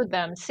to know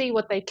them, see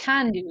what they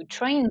can do,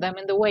 train them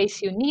in the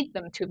ways you need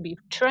them to be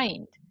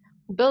trained,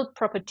 build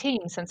proper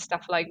teams and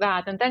stuff like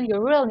that. And then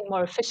you're really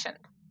more efficient.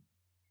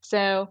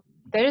 So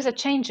there is a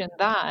change in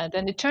that.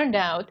 And it turned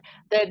out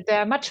that there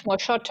are much more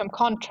short term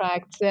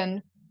contracts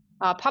in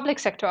public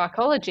sector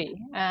archaeology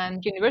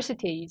and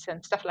universities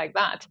and stuff like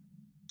that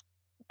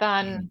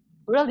than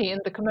really in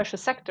the commercial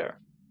sector.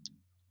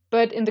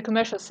 But in the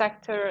commercial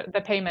sector,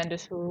 the payment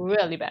is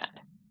really bad.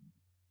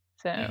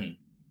 So.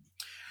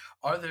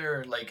 Are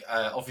there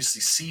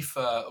obviously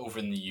CIFA over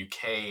in the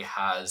UK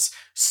has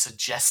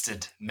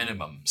suggested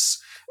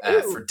minimums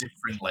for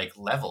different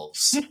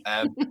levels?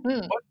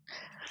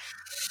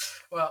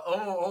 What?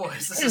 Well,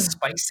 is this a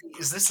spicy?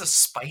 Is this a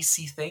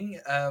spicy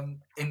thing?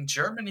 In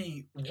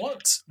Germany,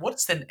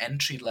 what's an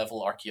entry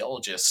level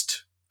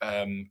archaeologist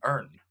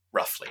earn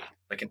roughly?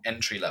 Like an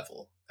entry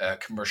level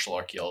commercial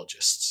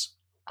archaeologists?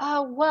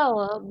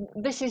 Well,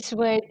 this is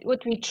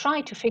what we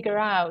tried to figure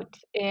out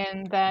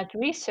in that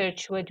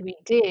research what we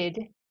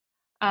did.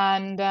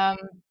 And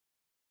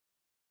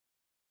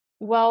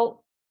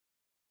well,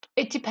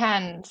 it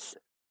depends.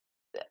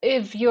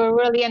 If you're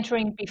really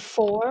entering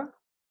before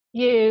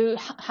you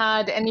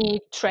had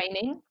any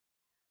training,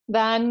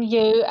 then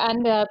you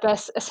end up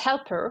as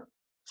helper,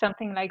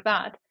 something like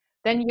that.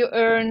 Then you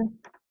earn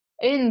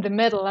in the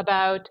middle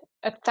about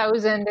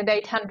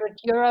 1,800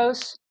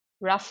 euros,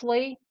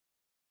 roughly.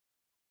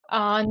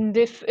 And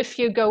if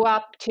you go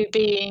up to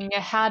being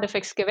a head of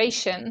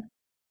excavation,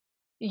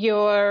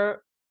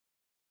 you're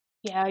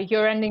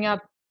ending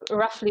up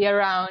roughly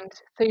around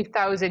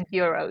 3,000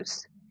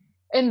 euros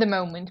in the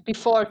moment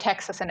before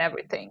taxes and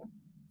everything.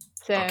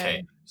 So,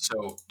 okay,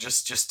 so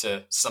just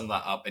to sum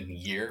that up in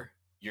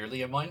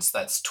yearly amounts,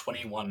 that's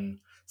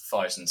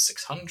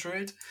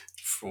 21,600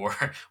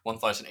 for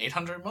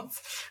 1,800 a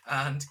month.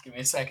 And give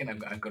me a second,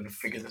 I'm going to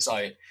figure this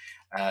out.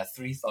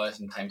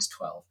 3,000 times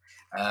 12.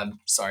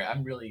 Sorry,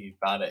 I'm really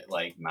bad at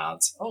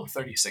maths. Oh,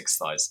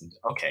 36,000.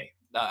 Okay,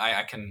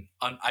 I can.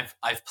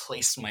 I've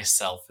placed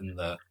myself in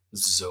the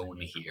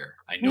zone here.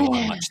 I know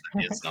how much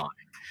that is now.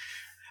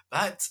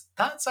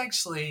 That's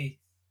actually,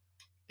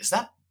 is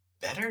that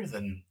better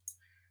than?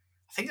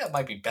 I think that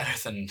might be better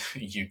than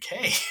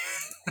UK.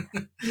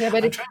 yeah,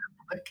 but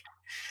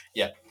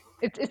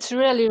it's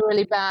really,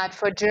 really bad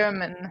for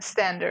German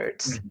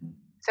standards.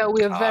 So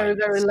we are very,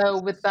 very low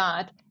with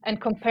that. And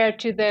compared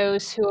to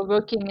those who are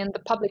working in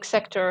the public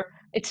sector,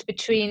 it's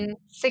between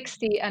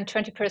 60 and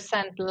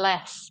 20%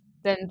 less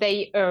than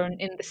they earn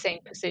in the same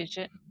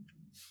position.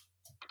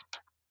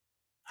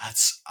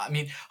 I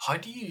mean, how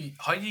do you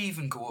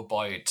even go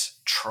about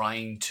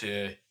trying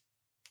to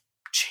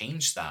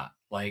change that?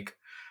 Like,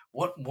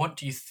 what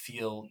do you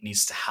feel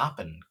needs to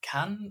happen?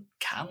 Can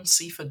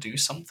CIFA do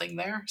something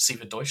there?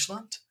 CIFA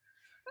Deutschland?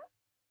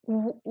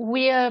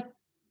 We are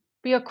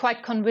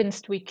quite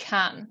convinced we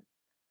can.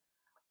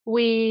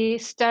 We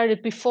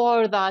started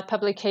before that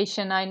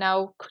publication I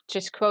now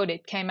just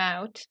quoted came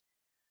out.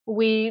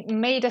 We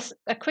made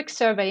a quick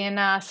survey and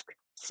asked,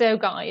 so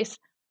guys,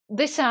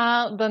 these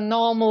are the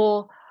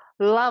normal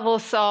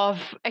levels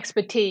of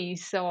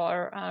expertise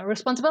or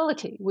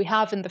responsibility we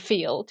have in the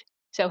field.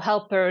 So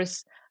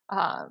helpers,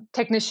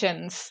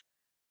 technicians,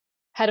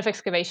 head of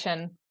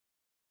excavation.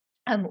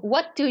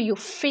 What do you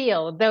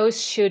feel those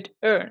should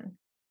earn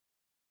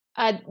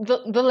at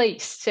the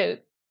least? So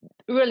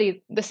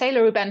really, the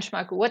salary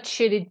benchmark, what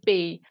should it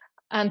be?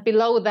 And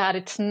below that,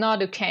 it's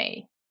not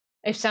okay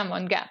if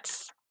someone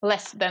gets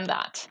less than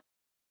that.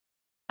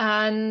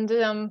 And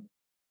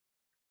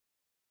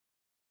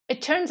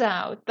it turns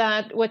out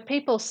that what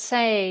people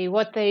say,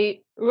 what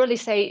they really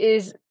say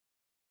is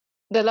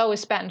the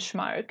lowest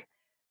benchmark.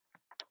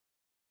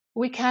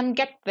 We can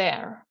get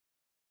there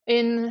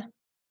in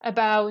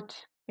about,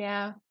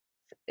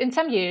 in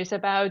some years,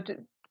 about,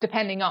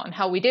 depending on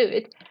how we do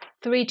it,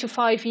 3 to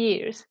 5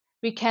 years,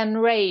 we can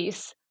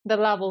raise the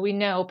level we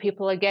know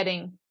people are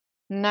getting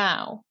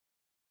now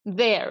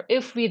there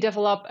if we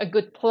develop a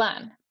good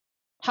plan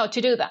how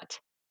to do that.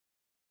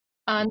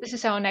 And this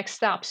is our next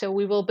step. So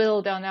we will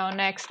build on our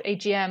next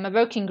AGM a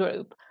working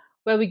group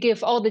where we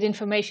give all the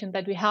information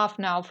that we have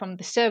now from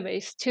the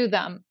surveys to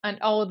them and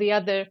all the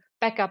other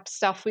backup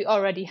stuff we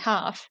already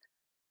have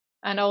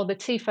and all that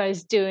CIFA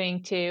is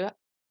doing to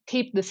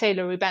keep the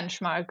salary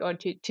benchmark or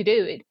to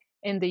do it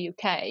in the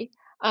UK.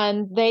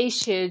 And they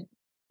should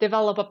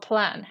develop a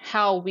plan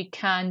how we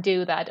can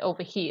do that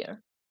over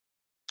here.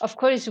 Of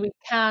course, we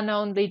can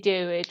only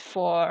do it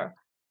for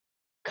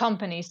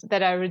companies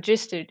that are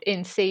registered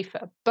in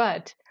SEFA,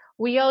 but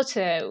we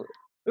also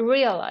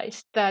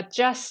realized that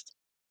just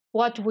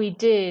what we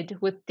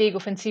did with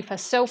DIGOF and SEFA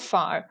so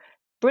far,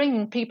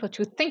 bringing people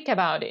to think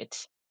about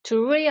it,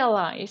 to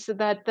realize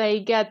that they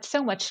get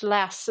so much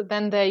less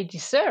than they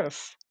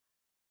deserve,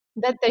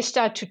 that they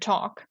start to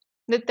talk,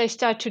 that they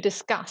start to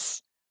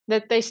discuss,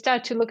 that they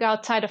start to look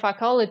outside of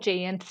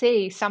archaeology and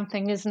see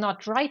something is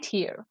not right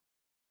here,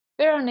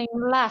 earning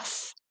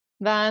less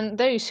than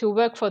those who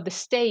work for the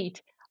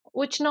state,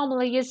 which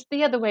normally is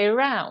the other way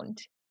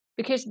around,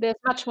 because there's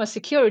much more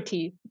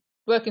security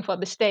working for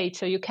the state,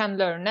 so you can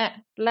learn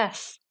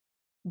less.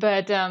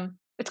 But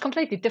it's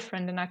completely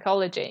different in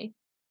archaeology.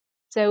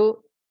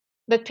 So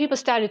that people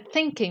started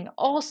thinking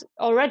also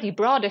already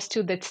brought us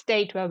to that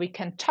state where we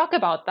can talk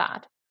about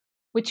that,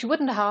 which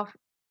wouldn't have,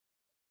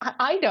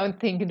 I don't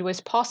think it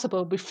was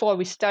possible before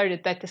we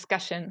started that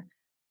discussion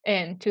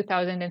in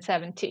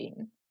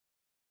 2017.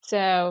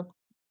 So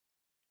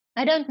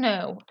I don't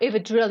know if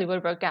it really will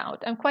work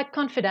out. I'm quite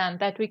confident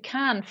that we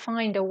can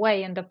find a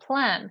way and a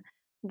plan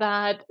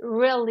that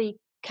really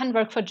can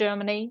work for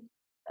Germany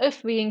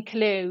if we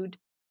include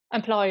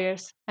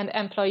employers and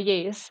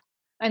employees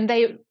and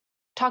they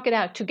talk it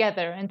out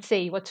together and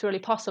see what's really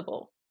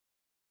possible.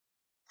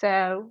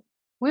 So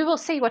we will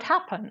see what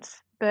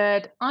happens.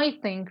 But I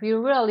think we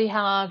really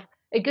have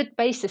a good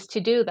basis to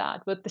do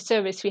that with the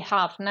service we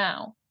have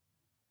now.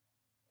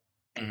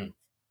 Mhm,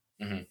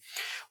 mhm.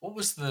 What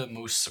was the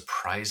most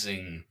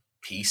surprising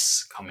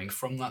piece coming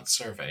from that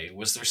survey?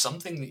 Was there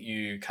something that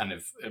you kind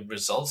of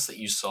results that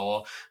you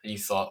saw and you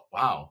thought,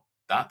 wow,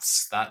 that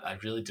I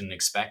really didn't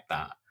expect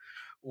that?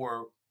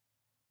 Or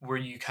were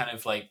you kind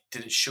of like,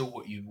 did it show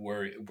what you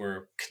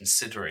were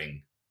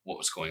considering what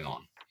was going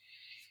on?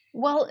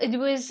 Well, it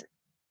was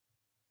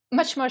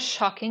much more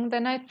shocking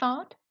than I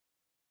thought.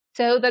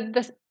 So that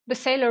the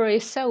salary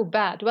is so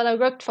bad. Well, I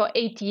worked for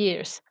 8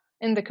 years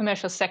in the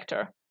commercial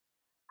sector.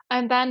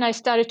 And then I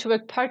started to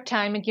work part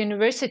time at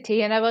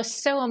university, and I was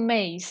so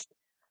amazed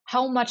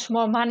how much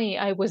more money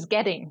I was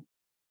getting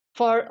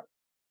for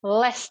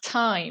less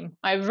time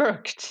I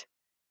worked.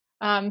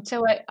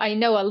 So I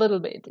know a little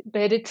bit,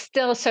 but it's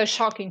still so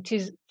shocking to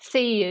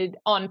see it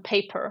on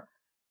paper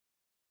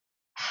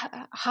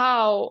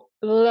how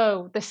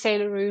low the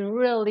salary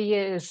really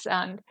is.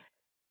 And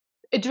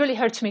it really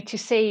hurts me to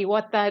see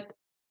what that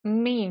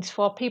means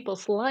for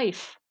people's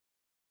life,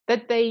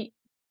 that they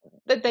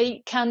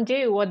can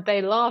do what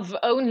they love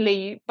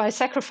only by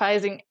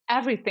sacrificing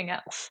everything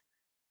else.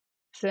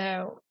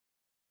 So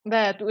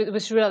that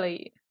was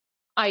really,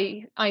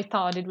 I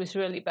thought it was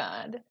really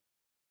bad.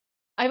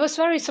 I was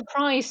very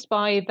surprised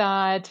by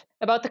that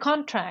about the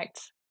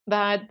contracts,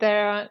 that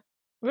there are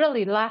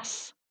really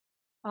less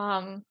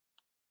um,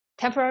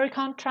 temporary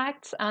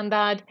contracts, and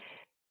that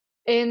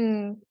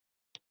in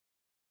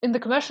in the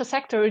commercial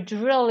sector it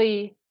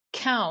really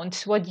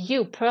counts what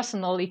you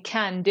personally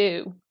can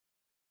do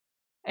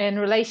in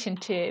relation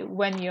to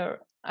when you're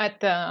at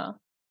the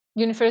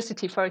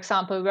university, for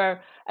example,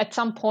 where at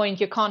some point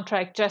your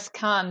contract just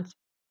can't,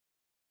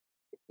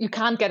 you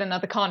can't get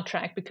another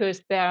contract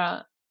because there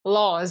are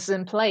laws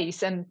in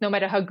place, and no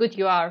matter how good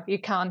you are, you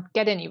can't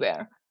get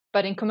anywhere.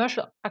 But in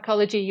commercial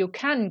archaeology, you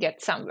can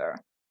get somewhere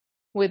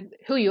with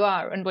who you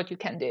are and what you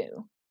can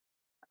do.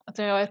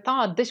 So I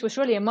thought this was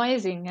really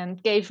amazing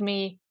and gave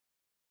me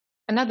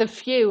another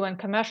view on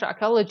commercial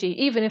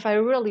archaeology, even if I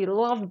really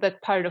loved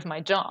that part of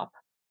my job.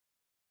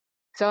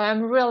 So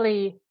I'm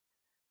really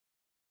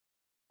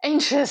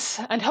anxious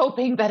and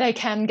hoping that I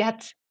can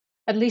get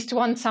at least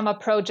one summer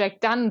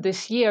project done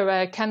this year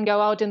where I can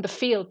go out in the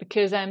field,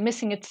 because I'm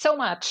missing it so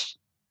much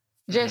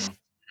just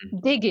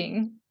Mhm.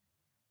 digging.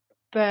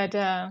 But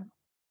yeah,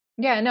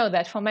 I know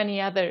that for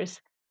many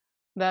others,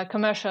 the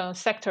commercial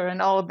sector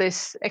and all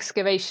this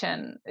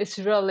excavation is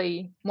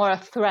really more a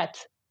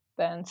threat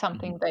than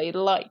something Mhm. they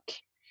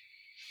like.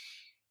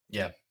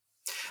 Yeah.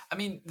 I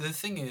mean, the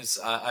thing is,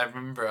 I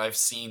remember I've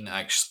seen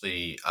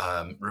actually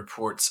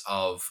reports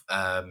of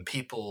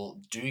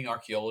people doing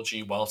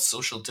archaeology while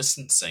social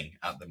distancing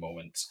at the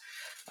moment.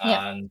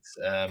 Yeah, And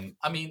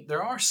I mean,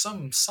 there are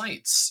some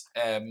sites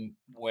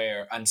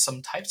where, and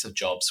some types of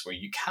jobs where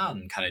you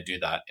can kind of do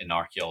that in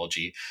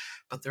archaeology,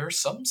 but there are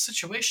some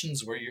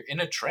situations where you're in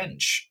a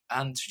trench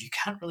and you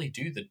can't really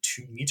do the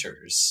 2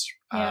 meters.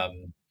 yeah,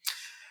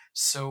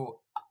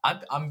 So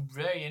I'm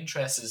very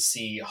interested to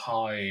see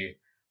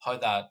how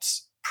that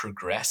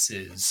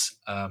progresses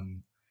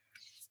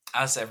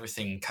as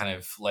everything kind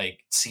of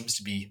like seems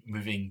to be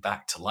moving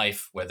back to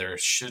life, whether it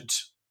should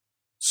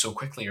so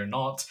quickly or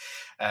not.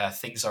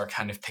 Things are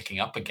kind of picking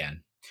up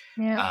again,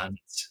 yeah, and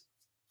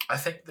I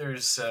think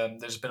there's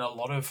been a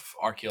lot of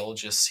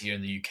archaeologists here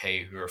in the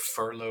UK who are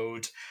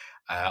furloughed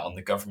on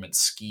the government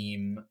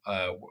scheme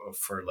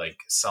for like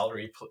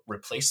salary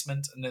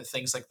replacement and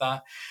things like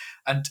that.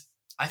 And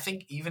I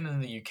think even in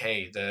the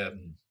UK,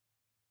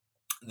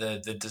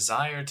 the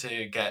desire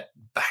to get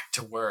back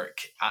to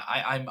work,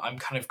 I'm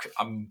kind of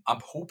I'm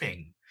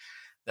hoping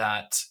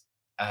that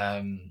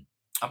um,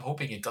 I'm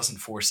hoping it doesn't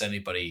force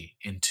anybody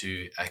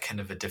into a kind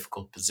of a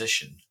difficult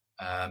position.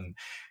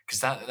 Because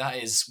that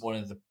is one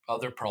of the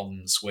other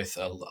problems with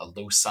a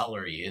low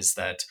salary, is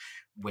that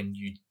when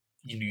you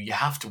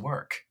have to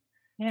work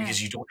Yeah.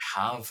 because you don't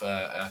have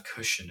a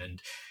cushion,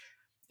 and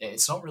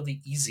it's not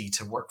really easy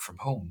to work from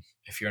home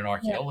if you're an Yeah.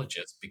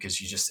 archaeologist, because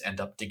you just end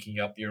up digging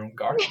up your own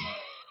garden,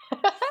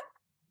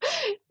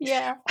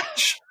 Yeah.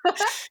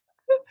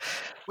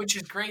 which which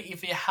is great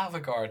if you have a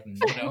garden,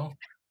 you know.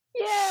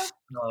 Yeah.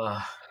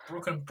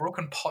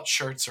 Broken pot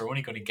shirts are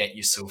only going to get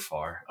you so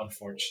far,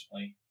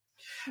 unfortunately.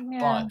 Yeah.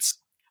 But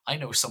I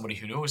know somebody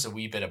who knows a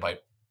wee bit about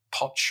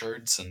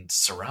potsherds and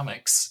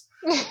ceramics.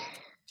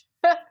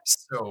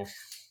 So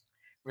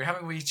we're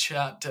having a wee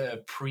chat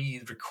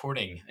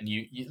pre-recording, and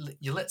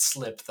you let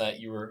slip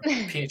that your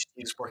PhD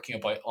is working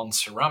about on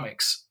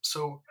ceramics.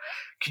 So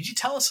could you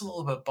tell us a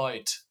little bit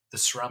about the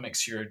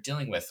ceramics you're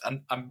dealing with?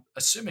 And I'm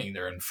assuming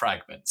they're in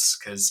fragments,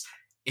 because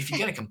if you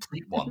get a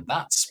complete one,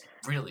 that's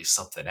really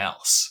something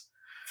else.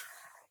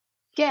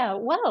 Yeah,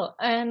 well,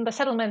 and the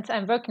settlements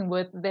I'm working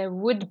with, there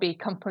would be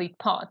complete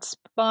pots,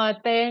 but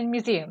they're in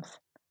museums,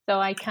 so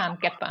I can't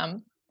get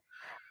them.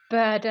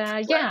 But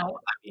yeah,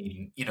 Well, I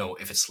mean,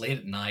 if it's late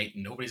at night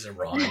and nobody's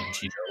around,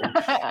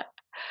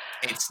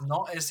 it's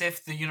not as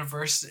if the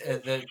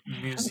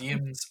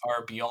museums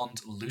are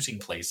beyond looting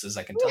places.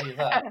 I can tell you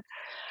that.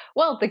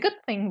 well, the good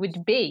thing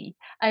would be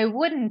I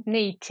wouldn't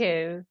need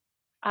to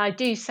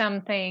do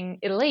something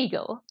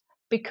illegal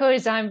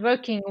because I'm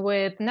working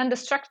with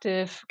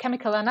non-destructive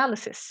chemical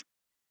analysis.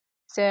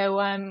 So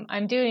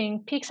I'm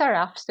doing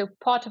PXRF, so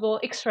portable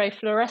X-ray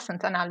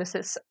fluorescent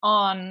analysis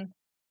on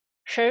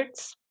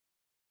shirts,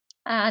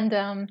 and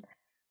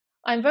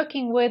I'm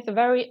working with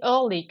very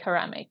early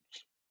ceramic.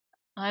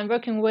 I'm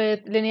working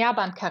with linear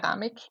band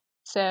ceramic,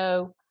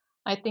 so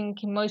I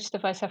think most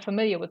of us are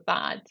familiar with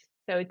that.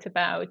 So it's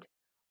about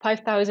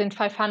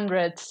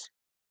 5,500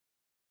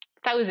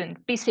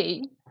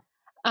 BC,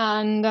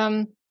 and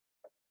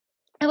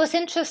I was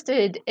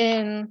interested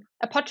in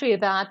a pottery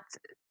that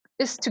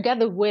is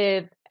together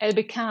with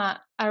LBK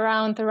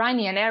around the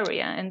Rhinian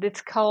area, and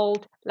it's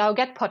called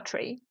Lauget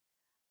pottery.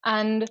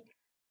 And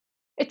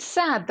it's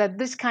sad that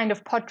this kind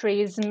of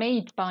pottery is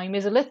made by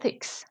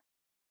Mesolithics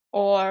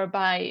or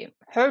by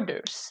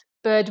herders,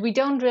 but we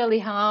don't really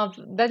have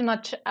that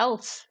much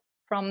else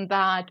from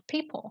that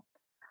people.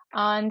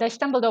 And I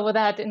stumbled over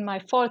that in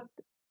my fourth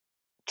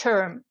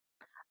term,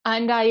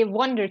 and I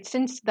wondered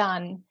since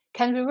then,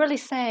 can we really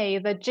say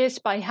that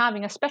just by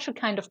having a special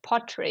kind of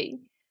pottery,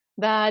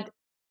 that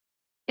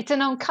it's a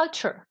known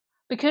culture?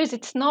 Because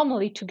it's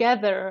normally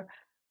together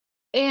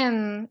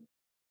in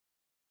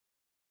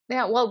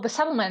the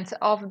settlements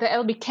of the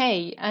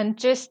LBK, and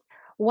just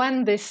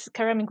when this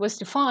ceramic was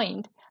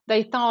defined,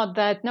 they thought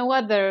that no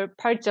other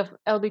parts of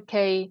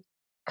LBK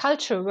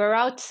culture were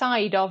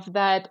outside of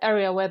that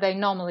area where they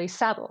normally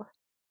settle.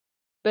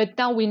 But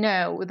now we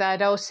know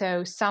that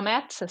also some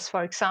axes,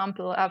 for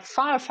example, are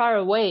far, far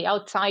away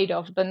outside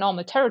of the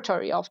normal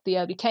territory of the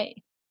LBK.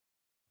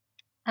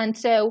 And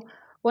so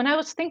when I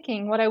was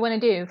thinking what I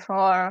want to do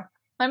for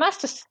my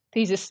master's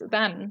thesis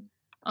then,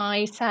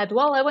 I said,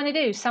 well, I want to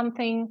do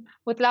something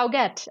with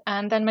Lauget.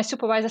 And then my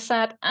supervisor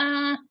said,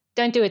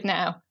 don't do it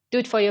now. Do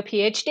it for your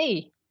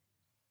PhD.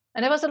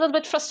 And I was a little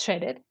bit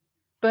frustrated.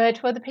 But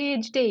for the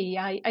PhD,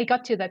 I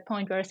got to that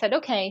point where I said,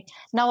 okay,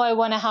 now I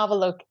want to have a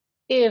look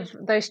if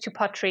those two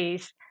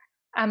potteries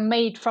are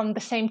made from the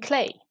same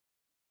clay.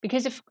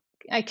 Because if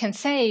I can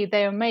say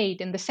they're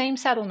made in the same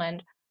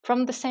settlement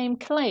from the same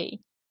clay,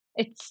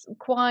 it's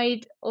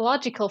quite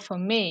logical for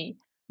me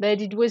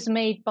that it was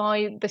made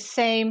by the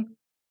same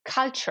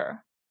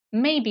culture,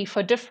 maybe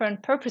for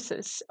different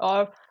purposes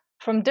or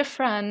from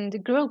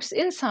different groups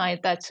inside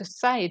that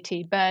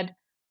society, but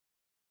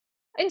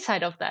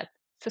inside of that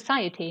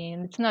society,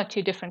 and it's not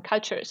two different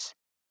cultures.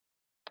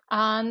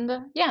 And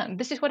yeah,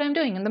 this is what I'm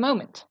doing in the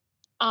moment.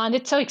 And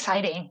it's so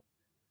exciting.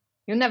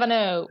 You never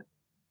know.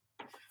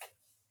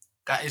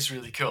 That is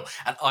really cool.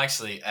 And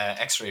actually,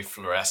 X-ray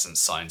fluorescence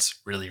sounds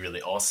really,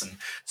 really awesome.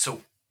 So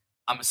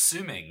I'm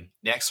assuming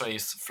the X-ray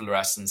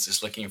fluorescence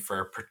is looking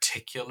for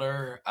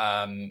particular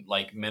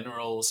like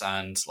minerals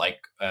and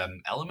like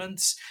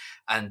elements,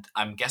 and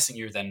I'm guessing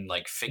you're then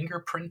like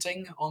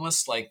fingerprinting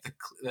almost like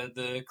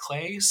the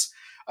clays.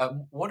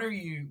 What are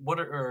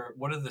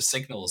the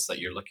signals that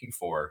you're looking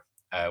for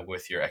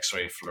with your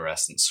X-ray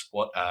fluorescence?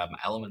 What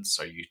elements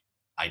are you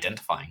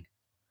identifying?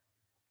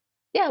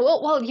 Yeah,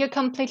 well, you're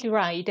completely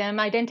right. I'm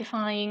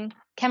identifying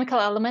chemical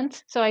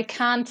elements, so I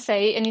can't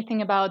say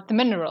anything about the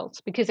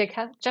minerals because I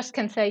just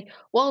can say,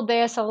 well,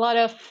 there's a lot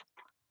of,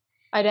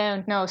 I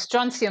don't know,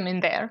 strontium in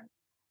there,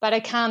 but I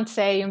can't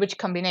say in which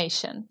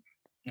combination.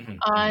 Mm-hmm.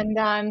 And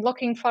I'm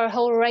looking for a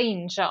whole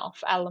range of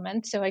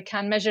elements, so I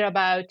can measure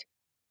about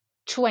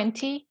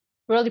 20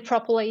 really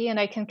properly, and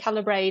I can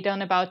calibrate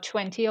on about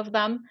 20 of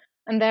them.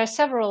 And there are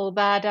several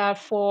that are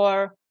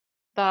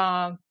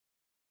the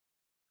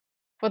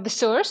for the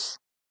source.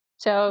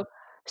 So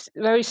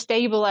very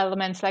stable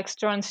elements like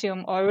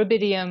strontium or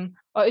rubidium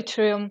or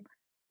yttrium,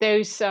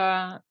 those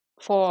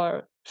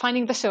for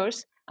finding the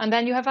source. And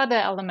then you have other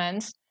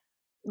elements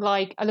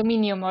like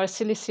aluminium or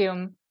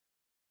silicium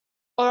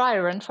or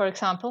iron, for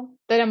example,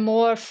 that are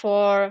more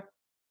for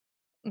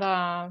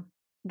the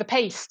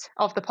paste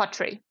of the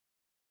pottery.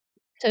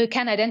 So you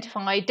can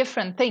identify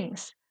different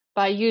things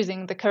by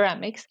using the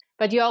ceramics,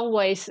 but you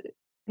always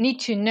need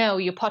to know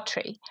your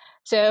pottery.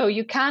 So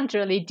you can't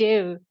really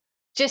do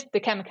just the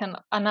chemical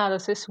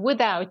analysis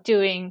without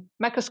doing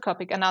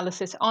microscopic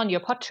analysis on your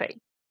pottery.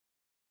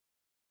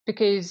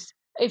 Because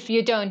if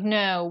you don't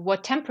know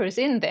what temper is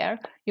in there,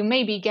 you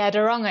maybe get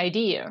a wrong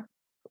idea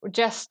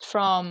just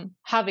from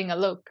having a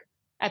look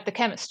at the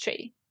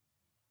chemistry.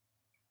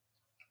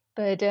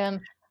 But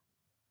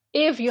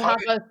if you How, have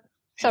a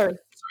sorry,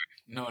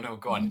 no,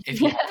 go on.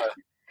 If you have a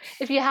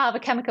if you have a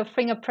chemical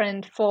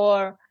fingerprint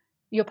for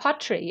your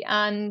pottery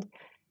and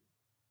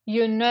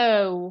you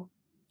know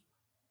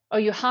or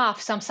you have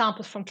some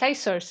samples from clay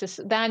sources,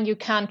 then you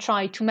can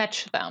try to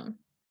match them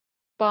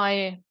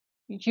by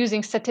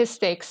using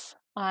statistics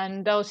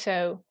and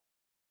also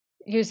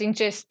using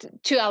just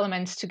two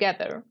elements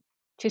together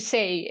to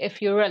see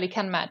if you really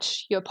can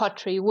match your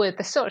pottery with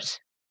the source.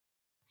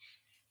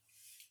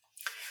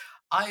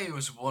 I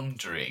was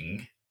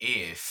wondering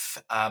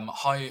if how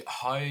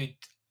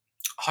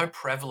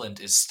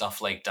prevalent is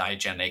stuff like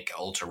diagenic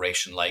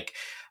alteration? Like,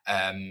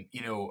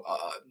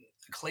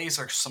 clays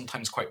are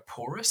sometimes quite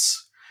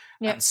porous,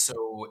 Yeah. and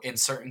so in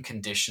certain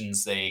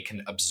conditions they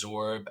can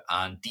absorb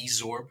and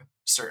desorb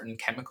certain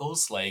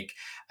chemicals, like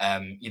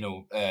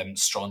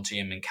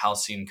strontium and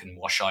calcium can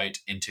wash out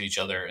into each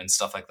other and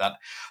stuff like that.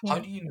 How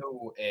Yeah. do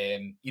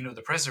you know,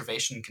 the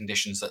preservation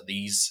conditions that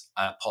these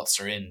pots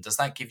are in? Does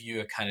that give you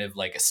a kind of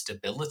like a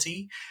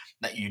stability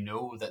that you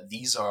know that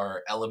these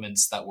are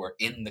elements that were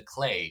in the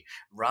clay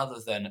rather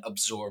than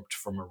absorbed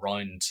from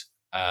around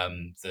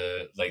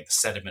the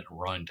sediment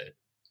around it?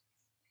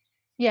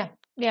 Yeah,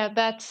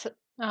 that's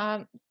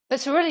a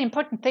really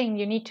important thing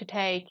you need to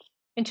take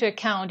into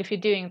account if you're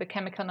doing the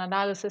chemical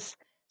analysis.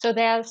 So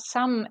there are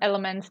some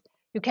elements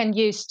you can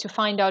use to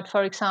find out,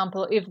 for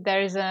example, if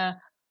there is a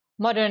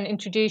modern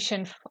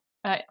introduction,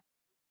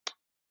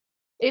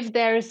 if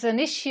there is an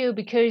issue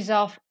because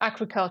of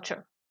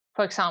agriculture,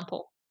 for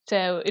example.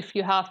 So if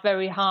you have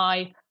very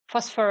high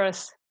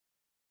phosphorus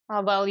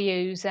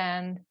values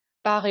and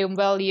barium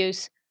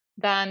values,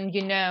 then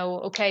you know,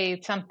 okay,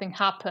 something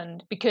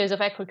happened because of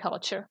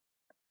agriculture.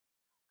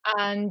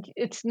 And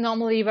it's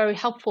normally very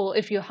helpful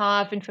if you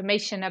have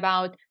information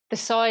about the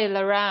soil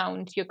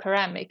around your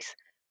ceramics.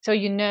 So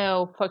you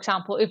know, for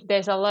example, if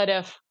there's a lot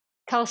of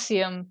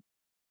calcium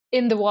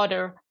in the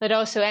water that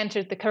also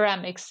entered the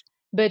ceramics,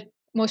 but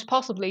most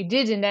possibly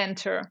didn't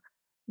enter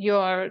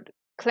your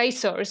clay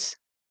source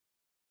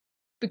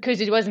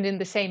because it wasn't in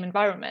the same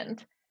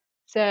environment.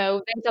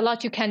 So there's a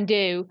lot you can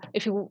do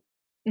if you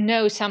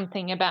know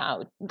something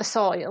about the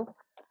soil.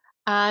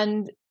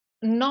 And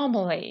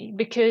normally,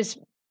 because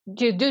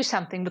you do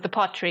something with the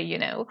pottery,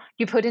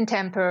 you put in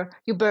temper,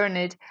 you burn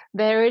it,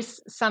 there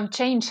is some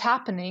change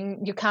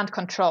happening you can't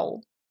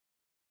control.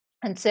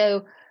 And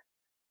so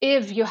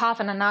if you have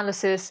an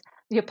analysis,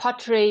 your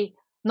pottery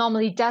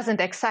normally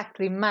doesn't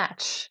exactly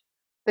match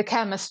the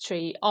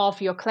chemistry of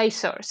your clay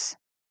source.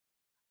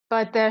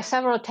 But there are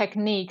several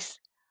techniques,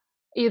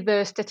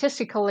 either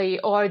statistically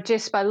or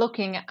just by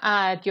looking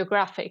at your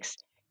graphics,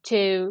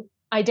 to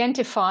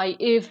identify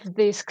if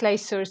this clay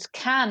source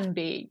can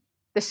be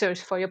the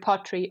source for your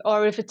pottery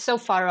or if it's so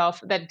far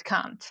off that it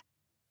can't.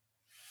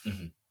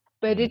 Mm-hmm.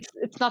 But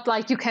Mm-hmm. it's not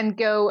like you can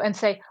go and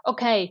say,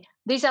 okay,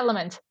 these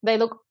elements, they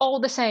look all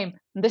the same.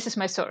 This is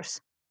my source.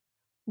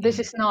 This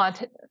Mm-hmm. is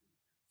not,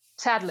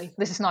 sadly,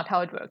 this is not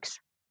how it works.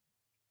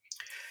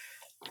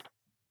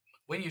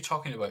 When you're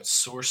talking about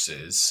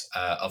sources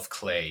of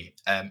clay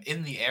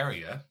in the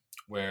area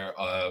where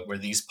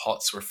these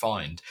pots were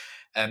found,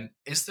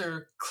 is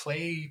there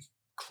clay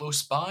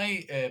close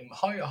by?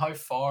 How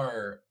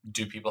far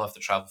do people have to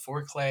travel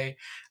for clay?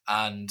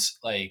 And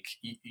like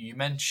you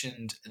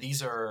mentioned,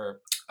 these are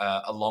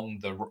along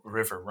the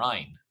River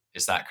Rhine.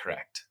 Is that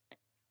correct?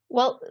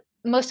 Well,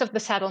 most of the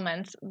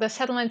settlements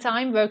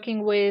I'm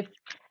working with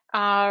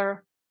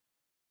are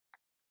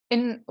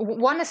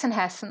one is in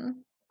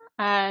Hessen,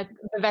 the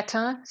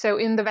Wetter, so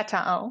in the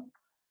Wetterau,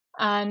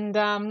 and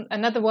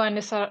another one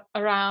is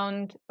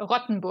around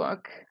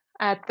Rottenburg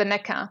at the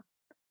Neckar.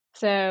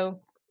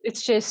 So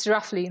it's just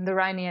roughly in the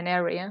Rhinian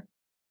area.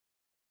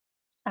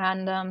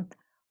 And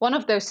one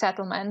of those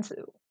settlements,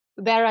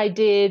 there I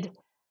did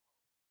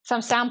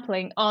some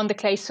sampling on the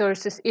clay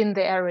sources in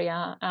the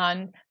area.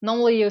 And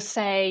normally you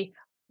say,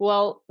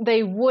 well,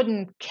 they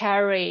wouldn't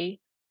carry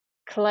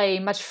clay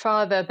much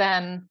farther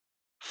than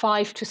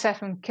 5 to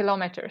 7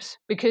 kilometers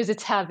because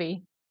it's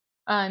heavy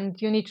and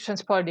you need to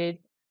transport it.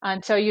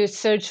 And so you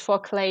search for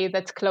clay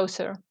that's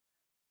closer.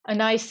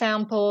 And I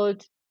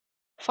sampled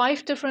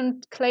 5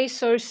 different clay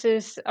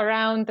sources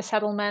around the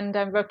settlement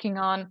I'm working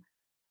on.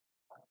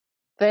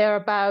 They're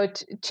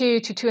about 2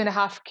 to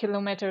 2.5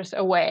 kilometers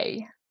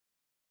away.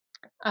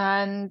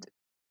 And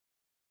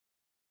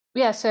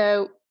yeah,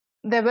 so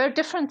there were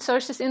different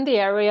sources in the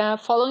area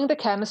following the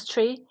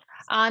chemistry.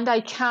 And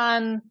I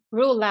can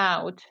rule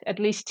out at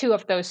least 2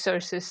 of those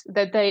sources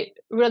that they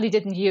really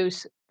didn't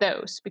use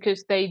those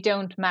because they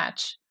don't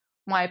match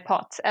my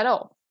pots at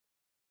all.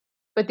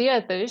 But the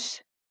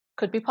others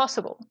could be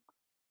possible.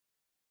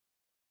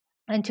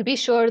 And to be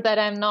sure that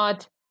I'm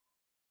not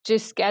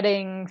just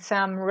getting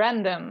some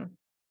random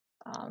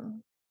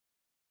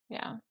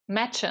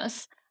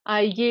matches,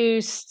 I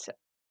used,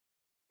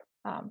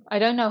 I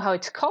don't know how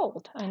it's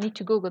called. I need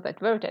to Google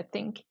that word, I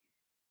think.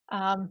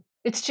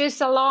 It's just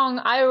a long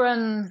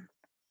iron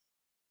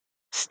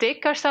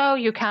stick or so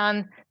you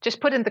can just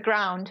put in the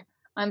ground,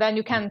 and then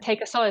you can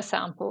take a soil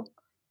sample.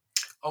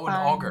 Oh, an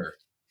auger.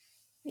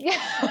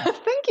 Yeah,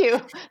 thank you.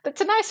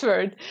 That's a nice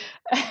word.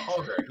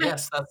 Auger,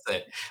 yes, that's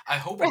it. I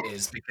hope it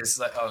is because,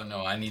 like, oh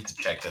no, I need to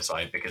check this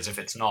out because if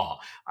it's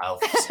not,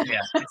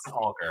 yes, it's an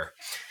auger.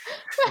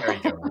 There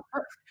you go.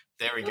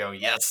 There we go.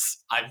 Yes,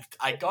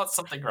 I got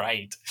something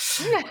right.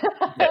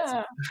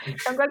 Yes.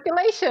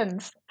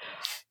 Congratulations.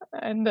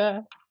 And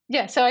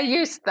so I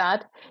used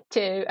that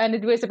too, and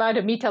it was about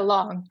 1 meter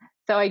long.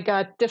 So I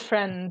got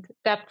different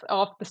depth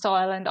of the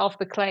soil and of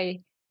the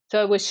clay.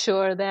 So I was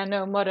sure there are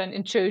no modern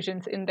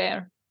intrusions in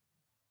there.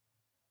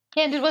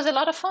 And it was a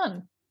lot of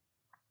fun.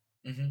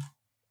 Mm-hmm.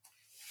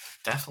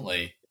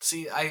 Definitely.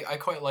 See, I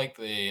quite like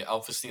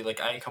obviously, like,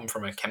 I come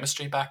from a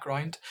chemistry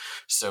background,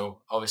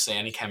 so obviously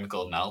any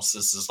chemical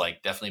analysis is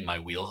like definitely my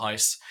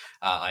wheelhouse.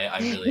 I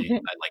really I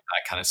like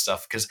that kind of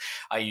stuff because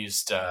I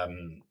used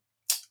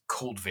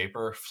cold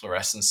vapor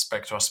fluorescence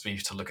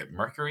spectroscopy to look at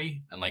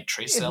mercury and like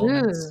trace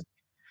elements.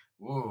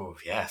 Ooh,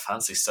 yeah,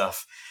 fancy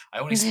stuff. I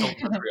only spilled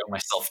mercury on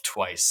myself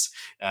twice,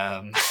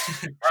 and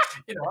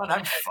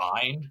I'm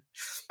fine.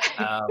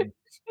 Um,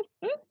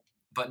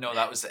 but no,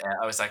 that was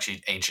I was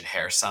actually ancient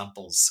hair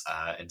samples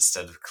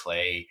instead of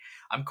clay.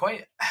 I'm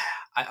quite,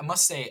 I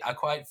must say, I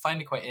quite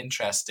find it quite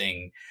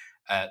interesting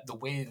the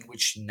way in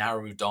which you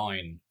narrow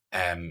down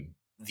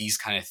these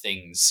kind of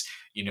things.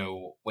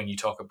 When you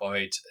talk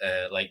about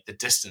like the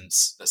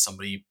distance that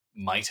somebody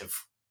might have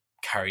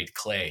carried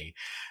clay.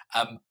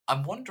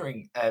 I'm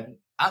wondering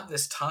at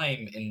this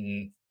time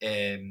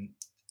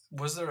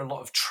was there a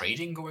lot of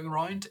trading going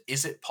around?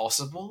 Is it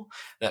possible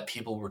that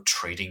people were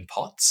trading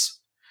pots?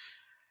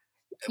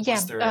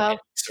 Was there any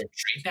sort of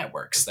trade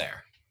networks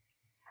there?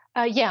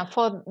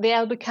 For the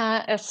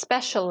Albica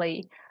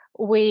especially,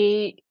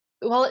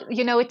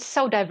 it's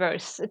so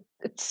diverse.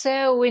 It's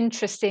so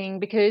interesting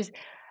because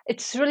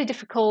it's really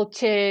difficult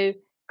to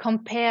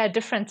compare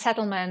different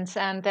settlements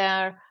and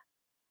their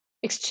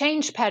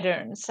exchange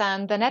patterns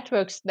and the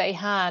networks they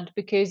had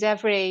because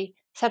every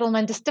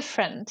settlement is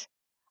different.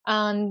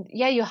 And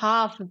you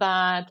have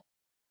that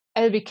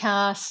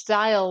Albica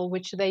style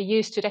which they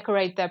use to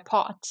decorate their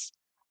pots,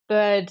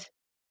 but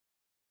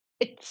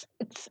it's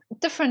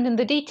different in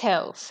the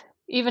details,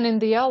 even in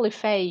the early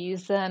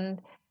phase.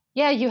 And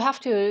you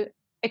have to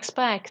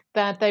expect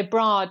that they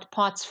brought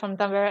pots from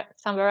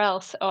somewhere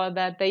else or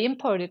that they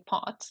imported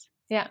pots.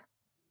 Yeah.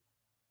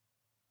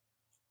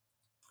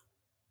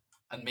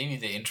 And maybe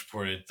they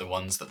imported the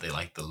ones that they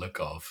like the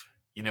look of.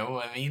 You know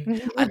what I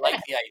mean? I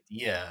like the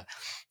idea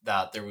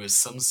that there was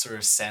some sort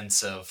of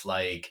sense of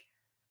like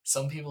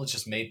some people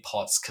just made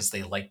pots because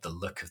they like the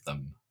look of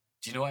them.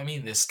 Do you know what I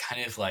mean? This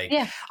kind of like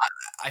Yeah.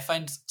 I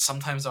find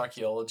sometimes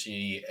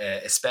archaeology,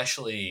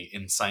 especially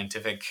in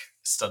scientific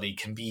study,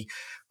 can be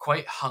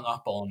quite hung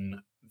up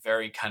on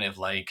very kind of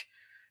like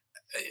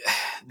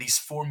these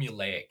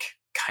formulaic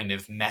kind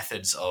of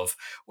methods of,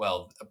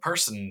 well, a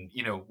person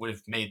would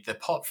have made the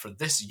pot for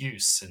this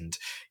use, and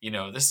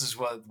this is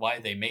why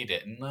they made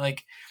it, and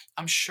like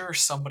I'm sure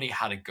somebody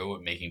had a go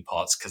at making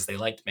pots because they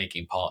liked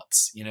making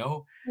pots, and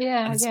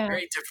it's Yeah.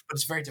 very different, but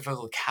it's very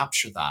difficult to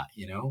capture that.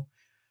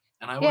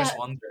 And I Yeah. always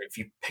wonder, if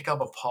you pick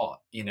up a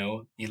pot, you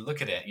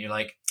look at it and you're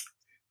like,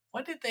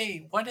 why did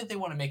they want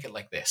to make it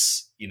like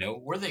this?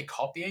 Were they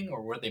copying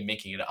or were they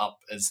making it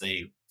up as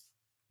they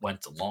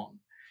went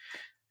along?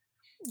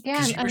 Yeah.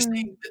 Because you were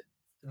saying that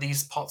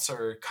these pots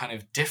are kind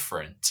of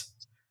different,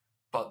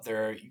 but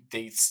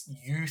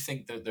you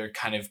think that they're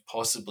kind of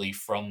possibly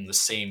from the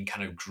same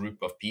kind of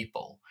group of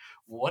people.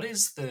 What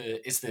is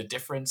the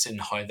difference in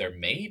how they're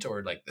made,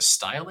 or like the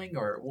styling,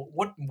 or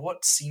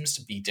what seems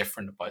to be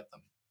different about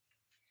them?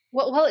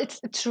 Well,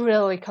 it's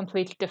really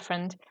completely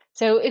different.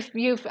 So if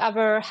you've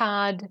ever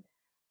had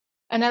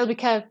an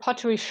Albica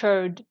pottery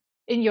sherd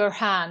in your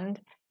hand,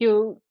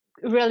 you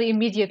really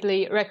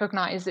immediately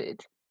recognize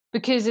it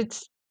because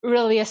it's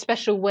really a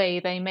special way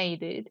they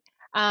made it.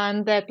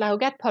 And that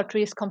Lauget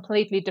pottery is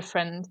completely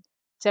different.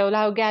 So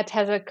Lauget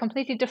has a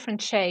completely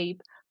different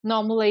shape.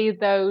 Normally,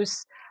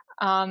 those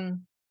Albica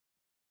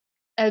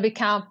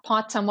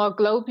pots are more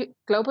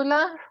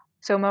globular,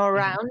 so more Mhm.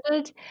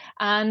 rounded,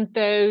 and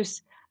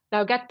those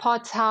Lauget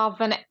pots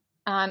have an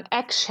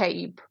egg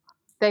shape.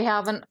 They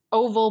have an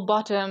oval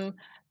bottom.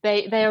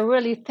 They are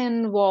really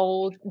thin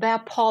walled. They're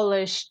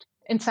polished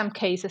in some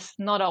cases,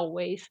 not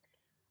always,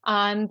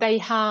 and they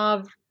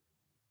have.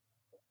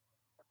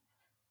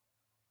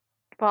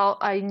 Well,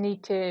 I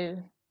need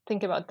to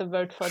think about the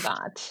word for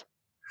that.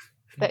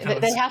 They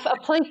That they was have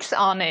appliques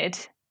on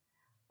it.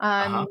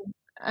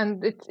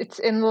 and it's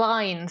in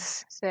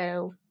lines,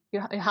 so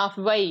you have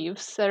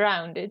waves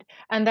around it,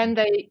 and then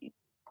they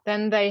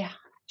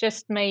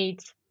just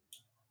made.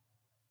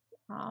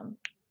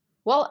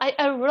 Well,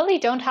 I really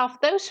don't have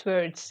those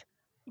words.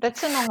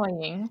 That's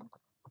annoying.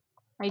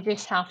 I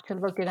just have to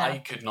look it I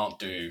up. could not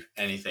do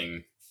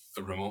anything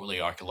remotely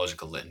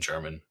archaeological in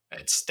German.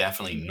 It's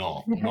definitely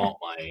not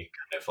my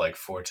kind of like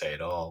forte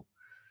at all.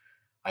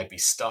 I'd be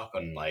stuck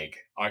on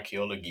like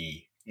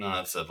archaeology. No,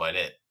 that's about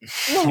it.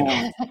 You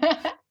know?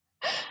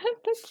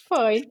 That's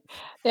fine.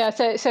 Yeah,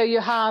 so you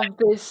have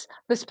this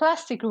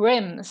plastic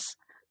rims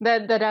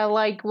that are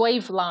like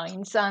wave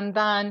lines, and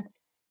then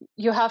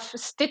you have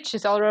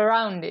stitches all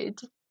around it,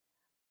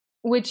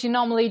 which you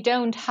normally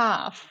don't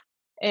have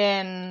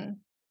in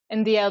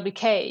the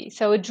LBK.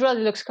 So it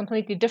really looks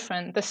completely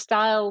different, the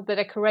style, the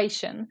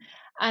decoration.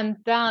 And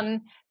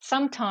then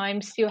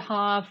sometimes you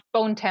have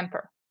bone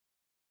temper.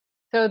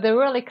 So the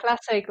really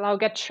classic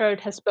Lauget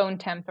shirt has bone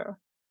temper.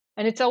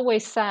 And it's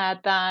always said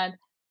that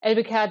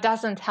LBK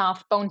doesn't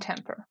have bone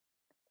temper.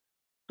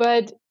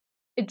 But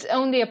it's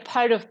only a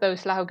part of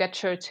those Lauget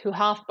shirts who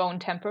have bone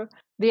temper.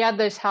 The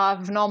others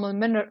have normal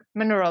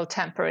mineral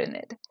temper in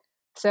it.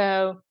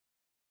 So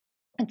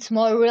it's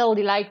more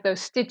really like those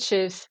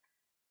stitches,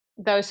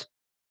 those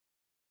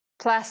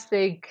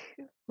plastic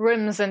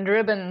rims and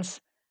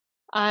ribbons,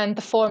 and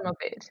the form of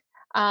it.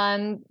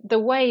 And the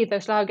way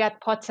those Lauget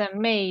pots are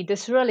made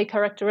is really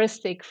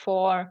characteristic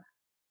for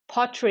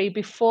pottery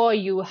before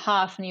you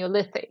have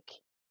Neolithic.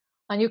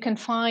 And you can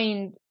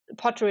find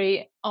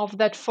pottery of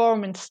that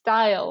form and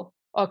style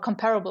or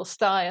comparable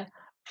style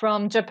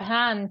from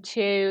Japan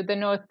to the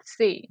North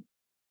Sea.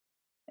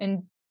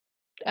 And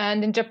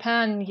in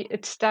Japan,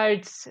 it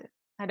starts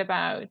at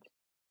about,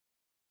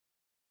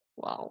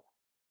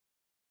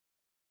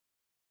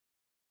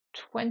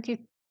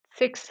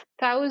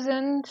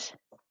 26,000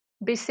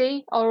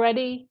 BC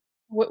already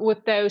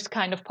with those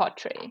kind of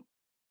pottery.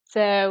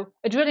 So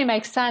it really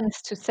makes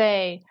sense to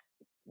say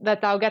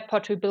that Lauget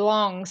pottery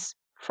belongs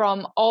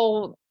from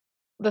all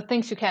the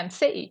things you can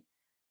see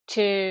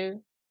to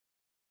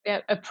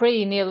a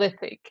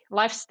pre-Neolithic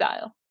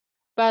lifestyle.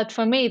 But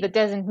for me, that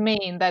doesn't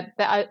mean that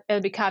the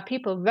LBK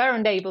people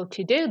weren't able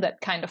to do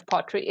that kind of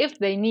pottery if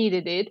they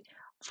needed it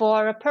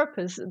for a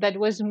purpose that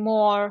was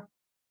more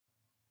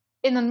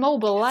in a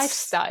mobile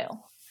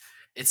lifestyle.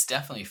 It's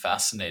definitely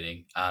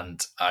fascinating,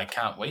 and I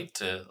can't wait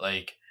to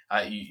like.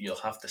 You'll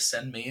have to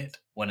send me it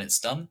when it's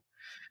done.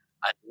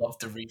 I'd love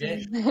to read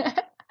it because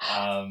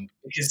I'm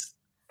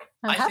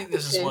I think happy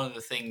this is to. one of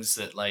the things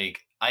that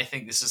like I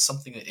think this is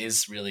something that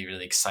is really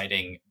really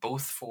exciting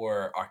both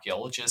for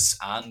archaeologists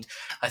and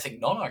I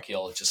think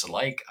non-archaeologists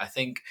alike. I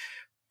think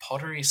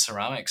pottery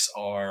ceramics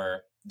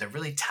they're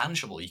really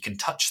tangible. You can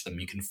touch them,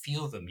 you can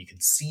feel them, you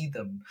can see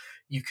them,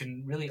 you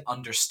can really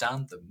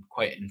understand them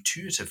quite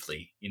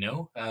intuitively, you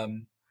know?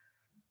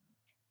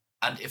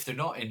 And if they're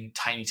not in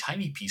tiny,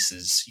 tiny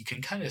pieces, you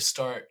can kind of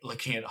start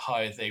looking at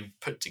how they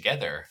put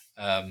together.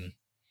 I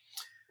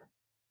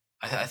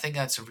think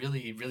that's a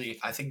really, really,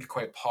 I think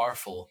quite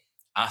powerful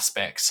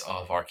aspects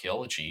of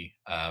archaeology,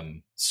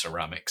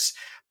 ceramics.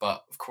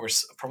 But of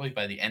course, probably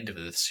by the end of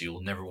this,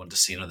 you'll never want to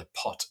see another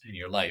pot in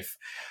your life.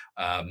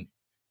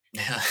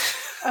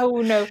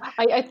 Oh no,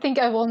 I think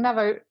I will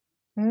never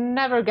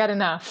get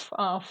enough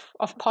of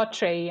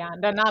pottery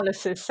and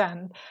analysis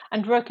and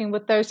working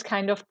with those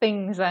kind of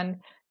things.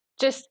 And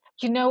just,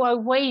 I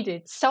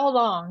waited so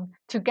long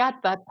to get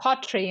that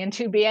pottery and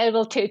to be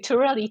able to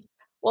really,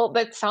 well,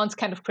 that sounds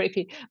kind of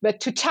creepy, but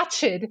to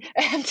touch it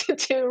and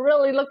to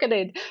really look at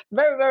it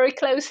very, very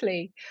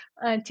closely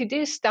and to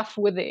do stuff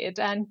with it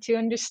and to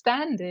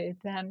understand it.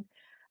 And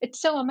it's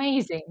so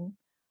amazing.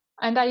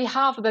 And I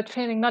have that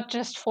feeling not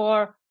just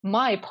for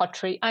my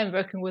pottery I'm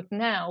working with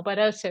now, but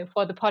also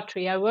for the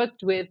pottery I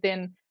worked with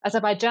in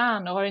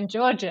Azerbaijan or in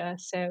Georgia.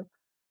 So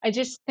I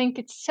just think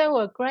it's so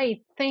a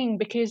great thing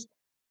because,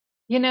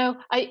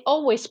 I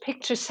always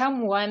picture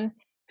someone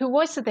who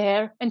was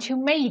there and who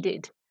made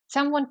it.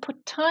 Someone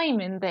put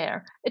time in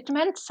there. It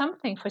meant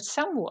something for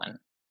someone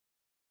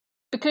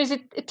because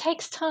it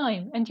takes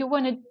time and you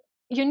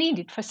need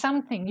it for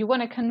something. You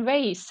want to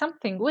convey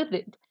something with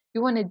it.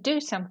 You want to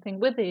do something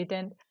with it.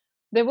 And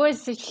there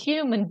was a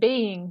human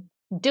being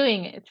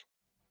doing it.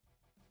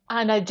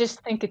 And I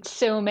just think it's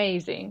so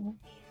amazing.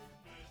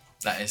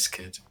 That is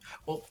good.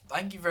 Well,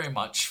 thank you very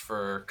much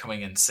for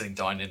coming and sitting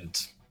down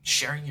and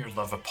sharing your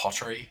love of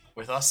pottery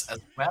with us, as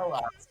well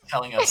as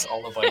telling us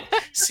all about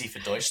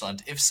Seafood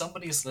Deutschland. If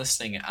somebody is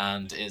listening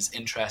and is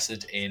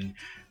interested in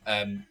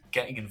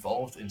getting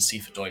involved in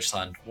Seafood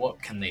Deutschland,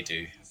 what can they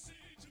do?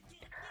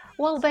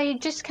 Well, they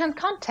just can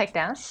contact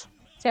us.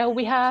 So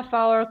we have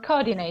our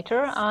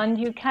coordinator, and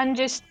you can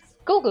just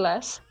Google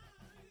us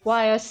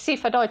via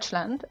SIFA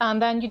Deutschland,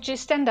 and then you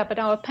just end up at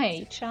our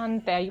page,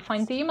 and there you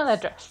find the email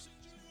address.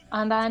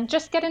 And then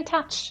just get in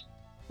touch.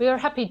 We are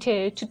happy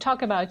to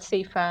talk about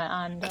SIFA.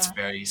 And That's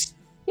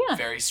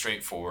very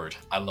straightforward.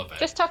 I love it.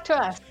 Just talk to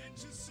us.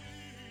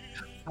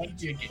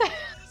 Thank you again.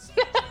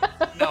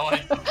 No,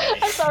 it's okay.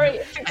 I'm sorry,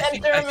 if you I said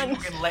think German. we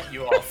can let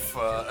you off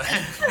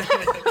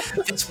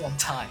this one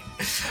time.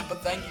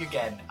 But thank you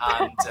again,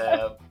 and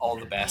all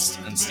the best,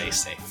 and stay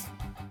safe.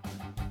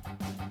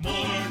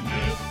 Modern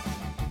myth.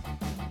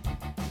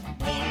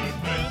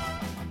 Modern myth.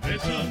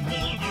 It's a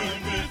modern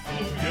myth,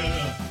 oh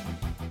yeah.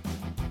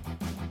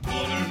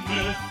 Modern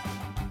myth.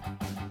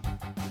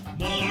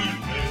 Modern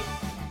myth.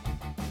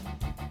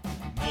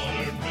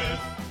 Modern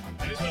myth.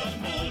 It's a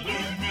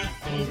modern myth,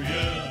 oh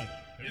yeah.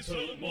 It's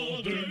a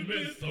modern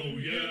myth, oh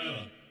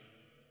yeah.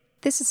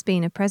 This has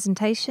been a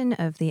presentation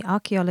of the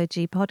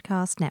Archaeology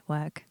Podcast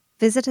Network.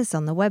 Visit us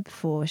on the web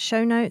for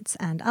show notes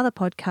and other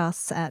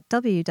podcasts at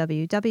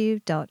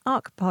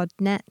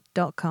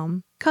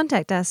www.archpodnet.com.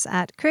 Contact us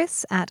at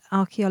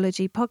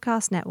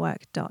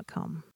chris@archaeologypodcastnetwork.com.